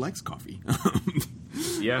 eventually likes coffee.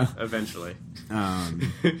 Yeah, eventually.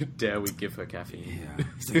 Dare we give her caffeine? Yeah,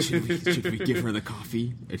 it's like, should we give her the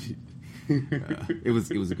coffee? It was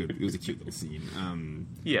a cute little scene.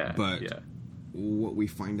 But what we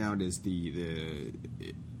find out is the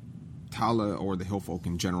Tala, or the Hillfolk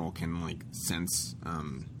in general, can like sense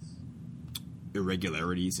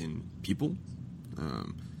irregularities in people.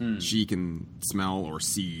 She can smell or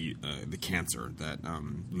see the cancer that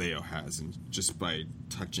Leo has, and just by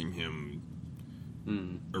touching him,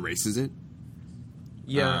 erases it.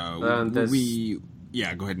 Yeah,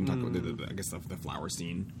 go ahead and talk about the flower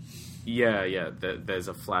scene. Yeah. There's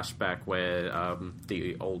a flashback where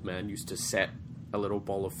the old man used to set a little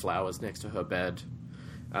bowl of flowers next to her bed,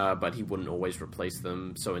 but he wouldn't always replace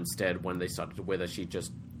them. So instead, when they started to wither, she'd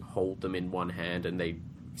just hold them in one hand and they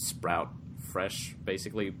sprout fresh,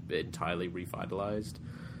 basically entirely revitalized.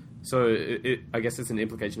 So I guess it's an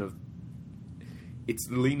implication of it's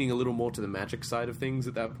leaning a little more to the magic side of things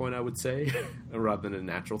at that point, I would say, rather than a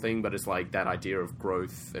natural thing. But it's like that idea of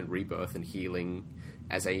growth and rebirth and healing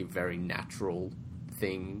as a very natural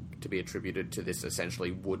thing to be attributed to this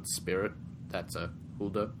essentially wood spirit that's a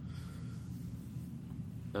Hulda.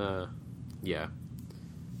 Yeah.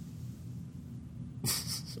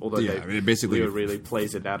 Although Leo really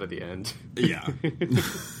plays it out at the end. Yeah.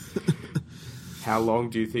 How long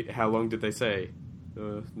did they say?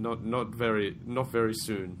 Not very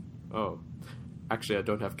soon. Oh, actually, I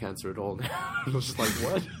don't have cancer at all now. I was just like,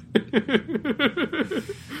 what?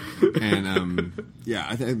 And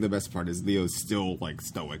I think the best part is Leo's still like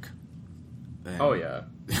stoic. And oh yeah.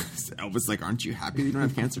 Elvis like, aren't you happy you don't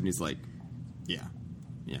have cancer? And he's like, yeah,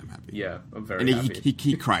 I'm happy. Yeah, I'm very happy. And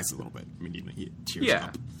he cries a little bit. I mean, he tears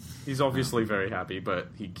up. He's obviously very happy, but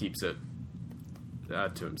he keeps it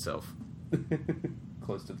to himself,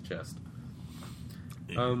 close to the chest.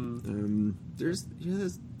 There's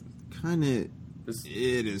kind of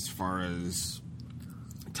it as far as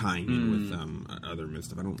tying in with other myth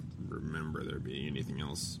stuff. I don't remember there being anything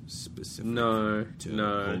else specific to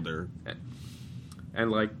Hulda.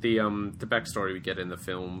 And like the backstory we get in the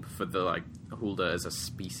film for the like Hulda as a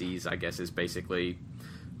species, I guess, is basically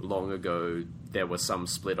long ago there were some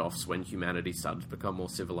split-offs when humanity started to become more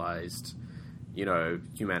civilized. You know,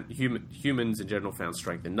 humans in general found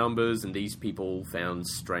strength in numbers, and these people found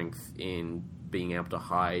strength in being able to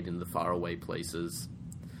hide in the faraway places.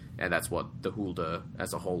 And that's what the Hulda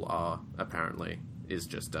as a whole are, apparently, is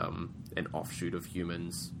just an offshoot of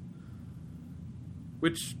humans.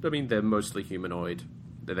 Which, I mean, they're mostly humanoid.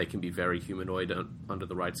 They can be very humanoid under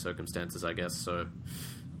the right circumstances, I guess, so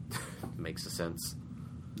makes sense.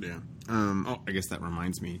 Yeah. I guess that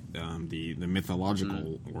reminds me, the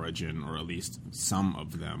mythological origin, or at least some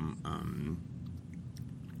of them.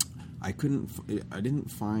 I didn't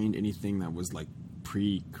find anything that was like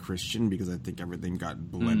pre-Christian, because I think everything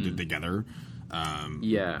got blended together. One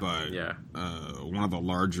of the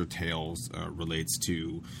larger tales relates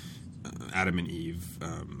to Adam and Eve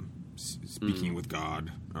speaking with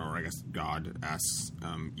God, or I guess God asks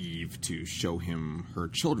Eve to show him her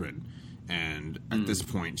children. And at this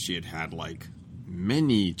point, she had like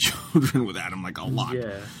many children with Adam, like a lot.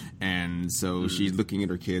 Yeah. And so she's looking at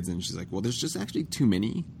her kids, and she's like, well, there's just actually too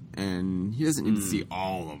many, and he doesn't need to see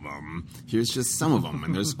all of them. Here's just some of them,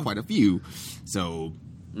 and there's quite a few. So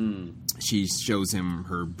she shows him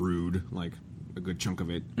her brood, like a good chunk of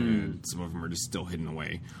it, and some of them are just still hidden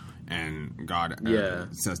away. And God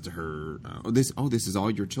says to her, this is all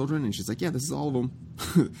your children? And she's like, yeah, this is all of them.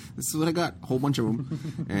 This is what I got, a whole bunch of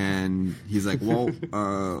them. And he's like, well,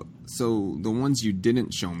 so the ones you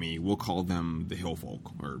didn't show me, we'll call them the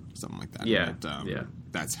Hillfolk, or something like that. Yeah,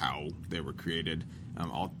 that's how they were created.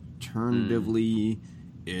 Alternatively,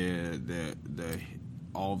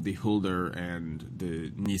 all of the Hulder and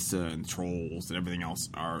the Nissa and trolls and everything else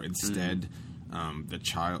are instead the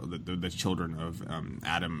children of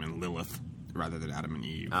Adam and Lilith, rather than Adam and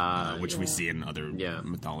Eve, which we see in other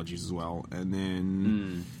mythologies as well. And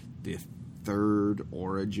then the third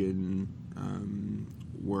origin,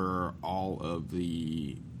 where all of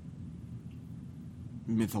the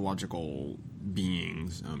mythological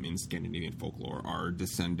beings in Scandinavian folklore are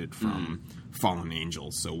descended from fallen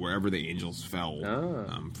angels. So wherever the angels fell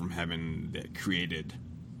from heaven, that created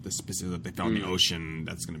the specific. If they fell in the ocean,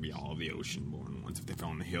 that's going to be all of the ocean-born ones. If they fell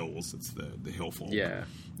in the hills, it's the hill folk. Yeah.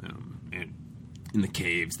 And in the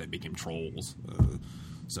caves, that became trolls.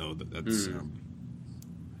 So that's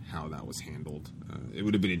how that was handled. It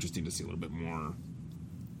would have been interesting to see a little bit more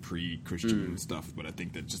pre-Christian stuff, but I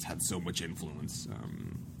think that just had so much influence.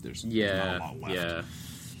 There's not a lot left.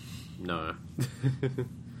 No.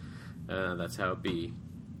 That's how it be.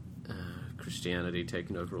 Christianity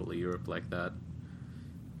taking over all of Europe like that.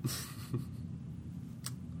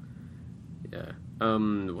 Yeah.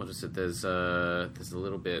 What is it? There's a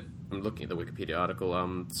little bit. I'm looking at the Wikipedia article.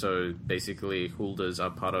 So basically, Huldras are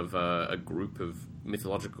part of a group of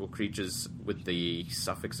mythological creatures with the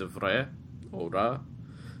suffix of re or ra.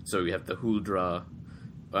 So we have the Huldra,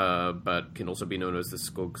 but can also be known as the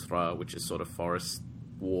Skogsra, which is sort of forest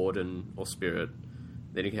warden or spirit.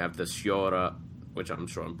 Then you can have the Sjora, which I'm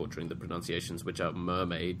sure I'm butchering the pronunciations, which are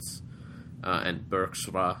mermaids, and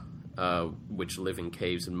Bergsra, which live in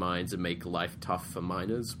caves and mines and make life tough for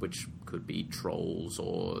miners, which could be trolls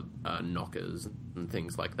or knockers and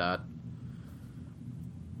things like that.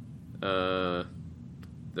 I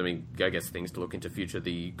mean, I guess things to look into future,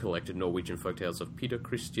 the collected Norwegian folktales of Peter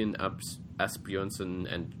Christian Asbjørnsen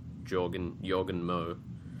and Jørgen Moe,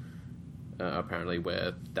 apparently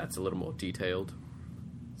where that's a little more detailed.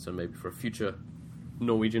 So maybe for a future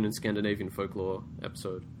Norwegian and Scandinavian folklore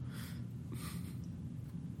episode.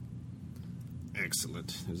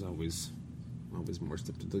 Excellent. There's always more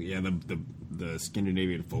stuff to do. Yeah, the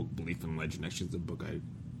Scandinavian folk belief and legend actually is a book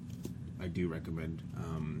I do recommend.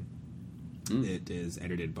 It is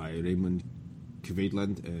edited by Raymond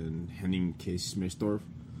Kveidland and Henning K. Smerstorff.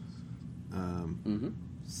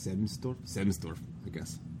 Semstorff, I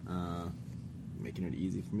guess. Making it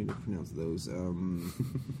easy for me to pronounce those.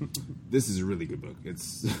 This is a really good book.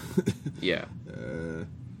 It's yeah.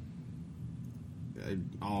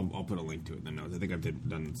 I'll put a link to it in the notes. I think I've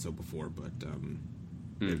done so before, but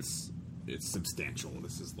it's substantial.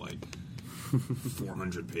 This is like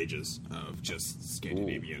 400 pages of just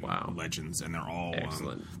Scandinavian legends, and they're all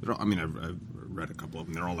excellent. I mean, I've read a couple of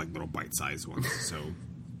them. They're all like little bite-sized ones, so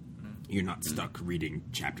you're not stuck reading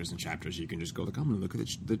chapters and chapters. You can just go, like, I'm going to look at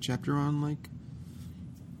the chapter on like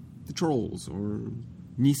the trolls or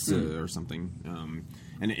Nisse or something,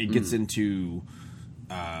 and it gets into.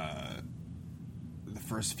 The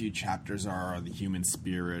first few chapters are the human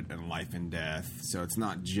spirit and life and death, so it's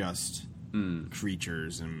not just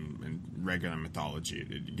creatures and regular mythology.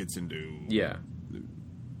 It gets into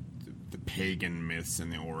the pagan myths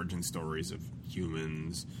and the origin stories of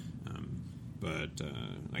humans. But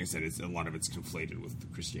like I said, a lot of it's conflated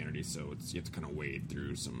with Christianity, so you have to kind of wade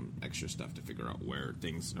through some extra stuff to figure out where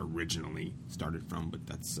things originally started from. But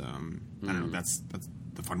that's I don't know. That's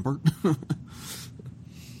the fun part.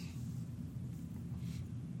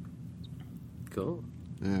 Cool.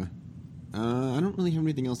 Yeah. I don't really have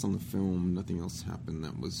anything else on the film. Nothing else happened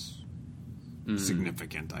that was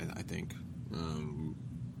significant, I think.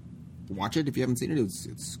 Watch it if you haven't seen it.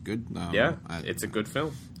 It's good. It's a good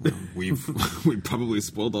film. We probably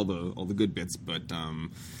spoiled all the good bits, but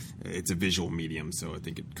it's a visual medium, so I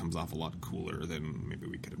think it comes off a lot cooler than maybe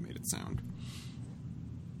we could have made it sound.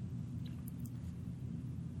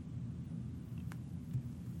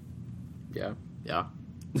 Yeah. Yeah.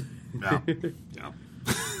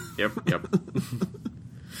 Yep.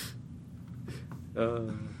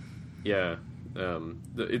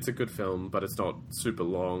 It's a good film, but it's not super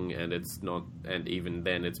long, and even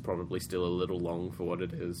then, it's probably still a little long for what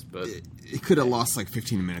it is. But it could have lost like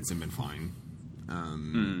 15 minutes and been fine.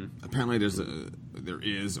 Apparently, there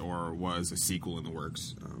is or was a sequel in the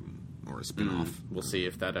works, or a spin-off. We'll see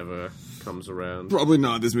if that ever comes around. Probably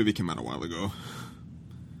not. This movie came out a while ago.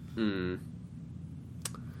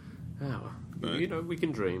 Oh, but, we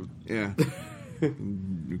can dream. Yeah.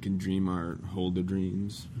 We can dream our Huldra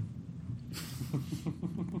dreams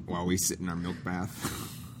while we sit in our milk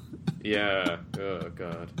bath. Yeah. Oh,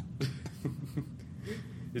 God.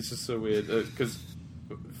 It's just so weird. Because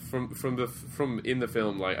from in the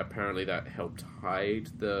film, like, apparently that helped hide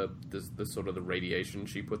the sort of the radiation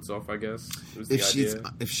she puts off, I guess, was the idea.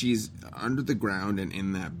 If she's under the ground and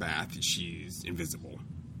in that bath, she's invisible.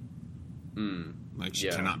 Like, she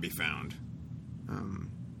cannot be found.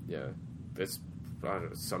 There's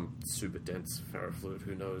some super dense ferrofluid.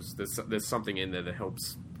 Who knows? There's something in there that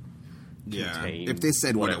helps. Contain if they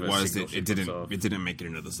said what it was, it didn't make it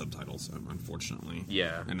into the subtitles, unfortunately.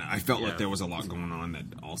 Yeah, and I felt like there was a lot going on that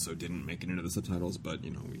also didn't make it into the subtitles. But we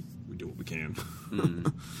do what we can.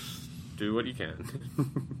 Do what you can.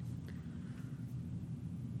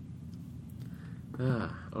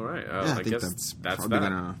 All right. I think guess that's probably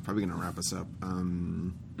gonna wrap us up.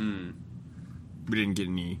 We didn't get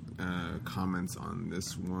any comments on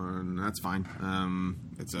this one. That's fine.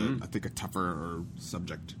 It's I think a tougher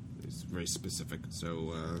subject. It's very specific.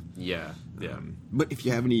 So but if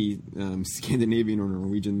you have any Scandinavian or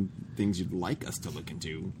Norwegian things you'd like us to look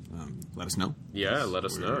into, let us know. Yeah, let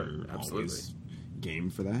us know. Absolutely. Always game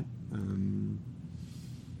for that.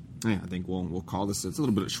 Yeah, I think we'll call this. It's a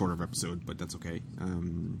little bit shorter of episode, but that's okay.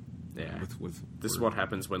 Yeah, with this is what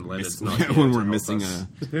happens when Leonard's not when here we're to missing help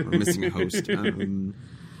us. we're missing a host.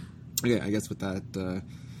 Okay, I guess with that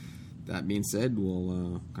being said,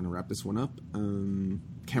 we'll kind of wrap this one up.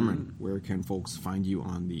 Cameron, where can folks find you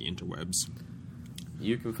on the interwebs?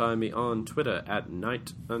 You can find me on Twitter at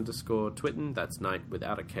 @knight_twitten. That's Knight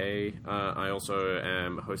without a K. I also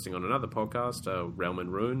am hosting on another podcast, Realm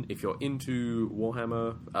and Ruin. If you're into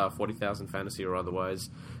Warhammer, 40,000 Fantasy or otherwise,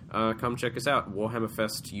 come check us out. Warhammer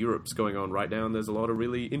Fest Europe's going on right now, and there's a lot of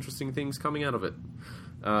really interesting things coming out of it.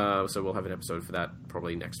 So we'll have an episode for that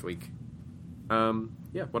probably next week.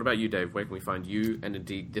 What about you, Dave? Where can we find you and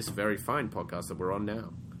indeed this very fine podcast that we're on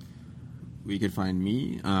now? You can find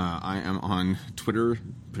me. I am on Twitter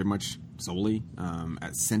pretty much solely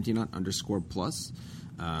at Sentinut_plus.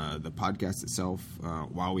 The podcast itself,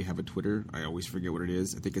 while we have a Twitter, I always forget what it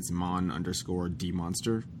is. I think it's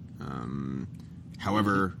Mon_DMonster.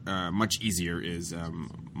 However, much easier is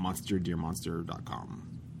monsterdearmonster.com.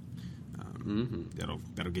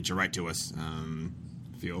 That'll get you right to us.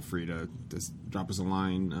 Feel free to just drop us a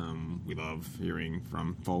line. We love hearing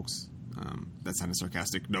from folks. That sounded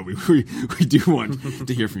sarcastic. No, we do want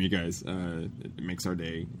to hear from you guys. It makes our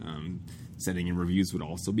day. Sending in reviews would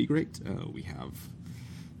also be great. We have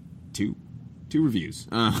two reviews.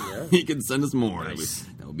 You can send us more. Nice.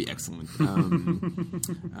 That would be excellent.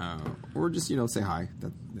 Or just say hi.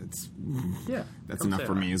 That's enough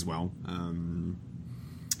for me as well. And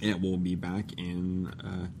we'll be back in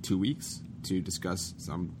 2 weeks to discuss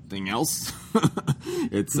something else.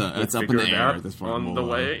 It's up in the air at this point. On the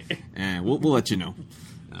way, and we'll let you know.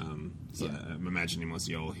 I'm imagining most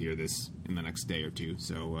of y'all hear this in the next day or two,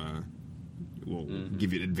 so we'll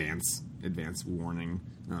give you advance warning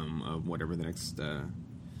of whatever the next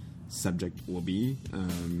subject will be.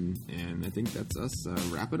 And I think that's us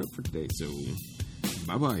wrap it up for today. So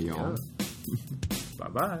bye bye, y'all. Bye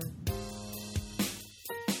bye.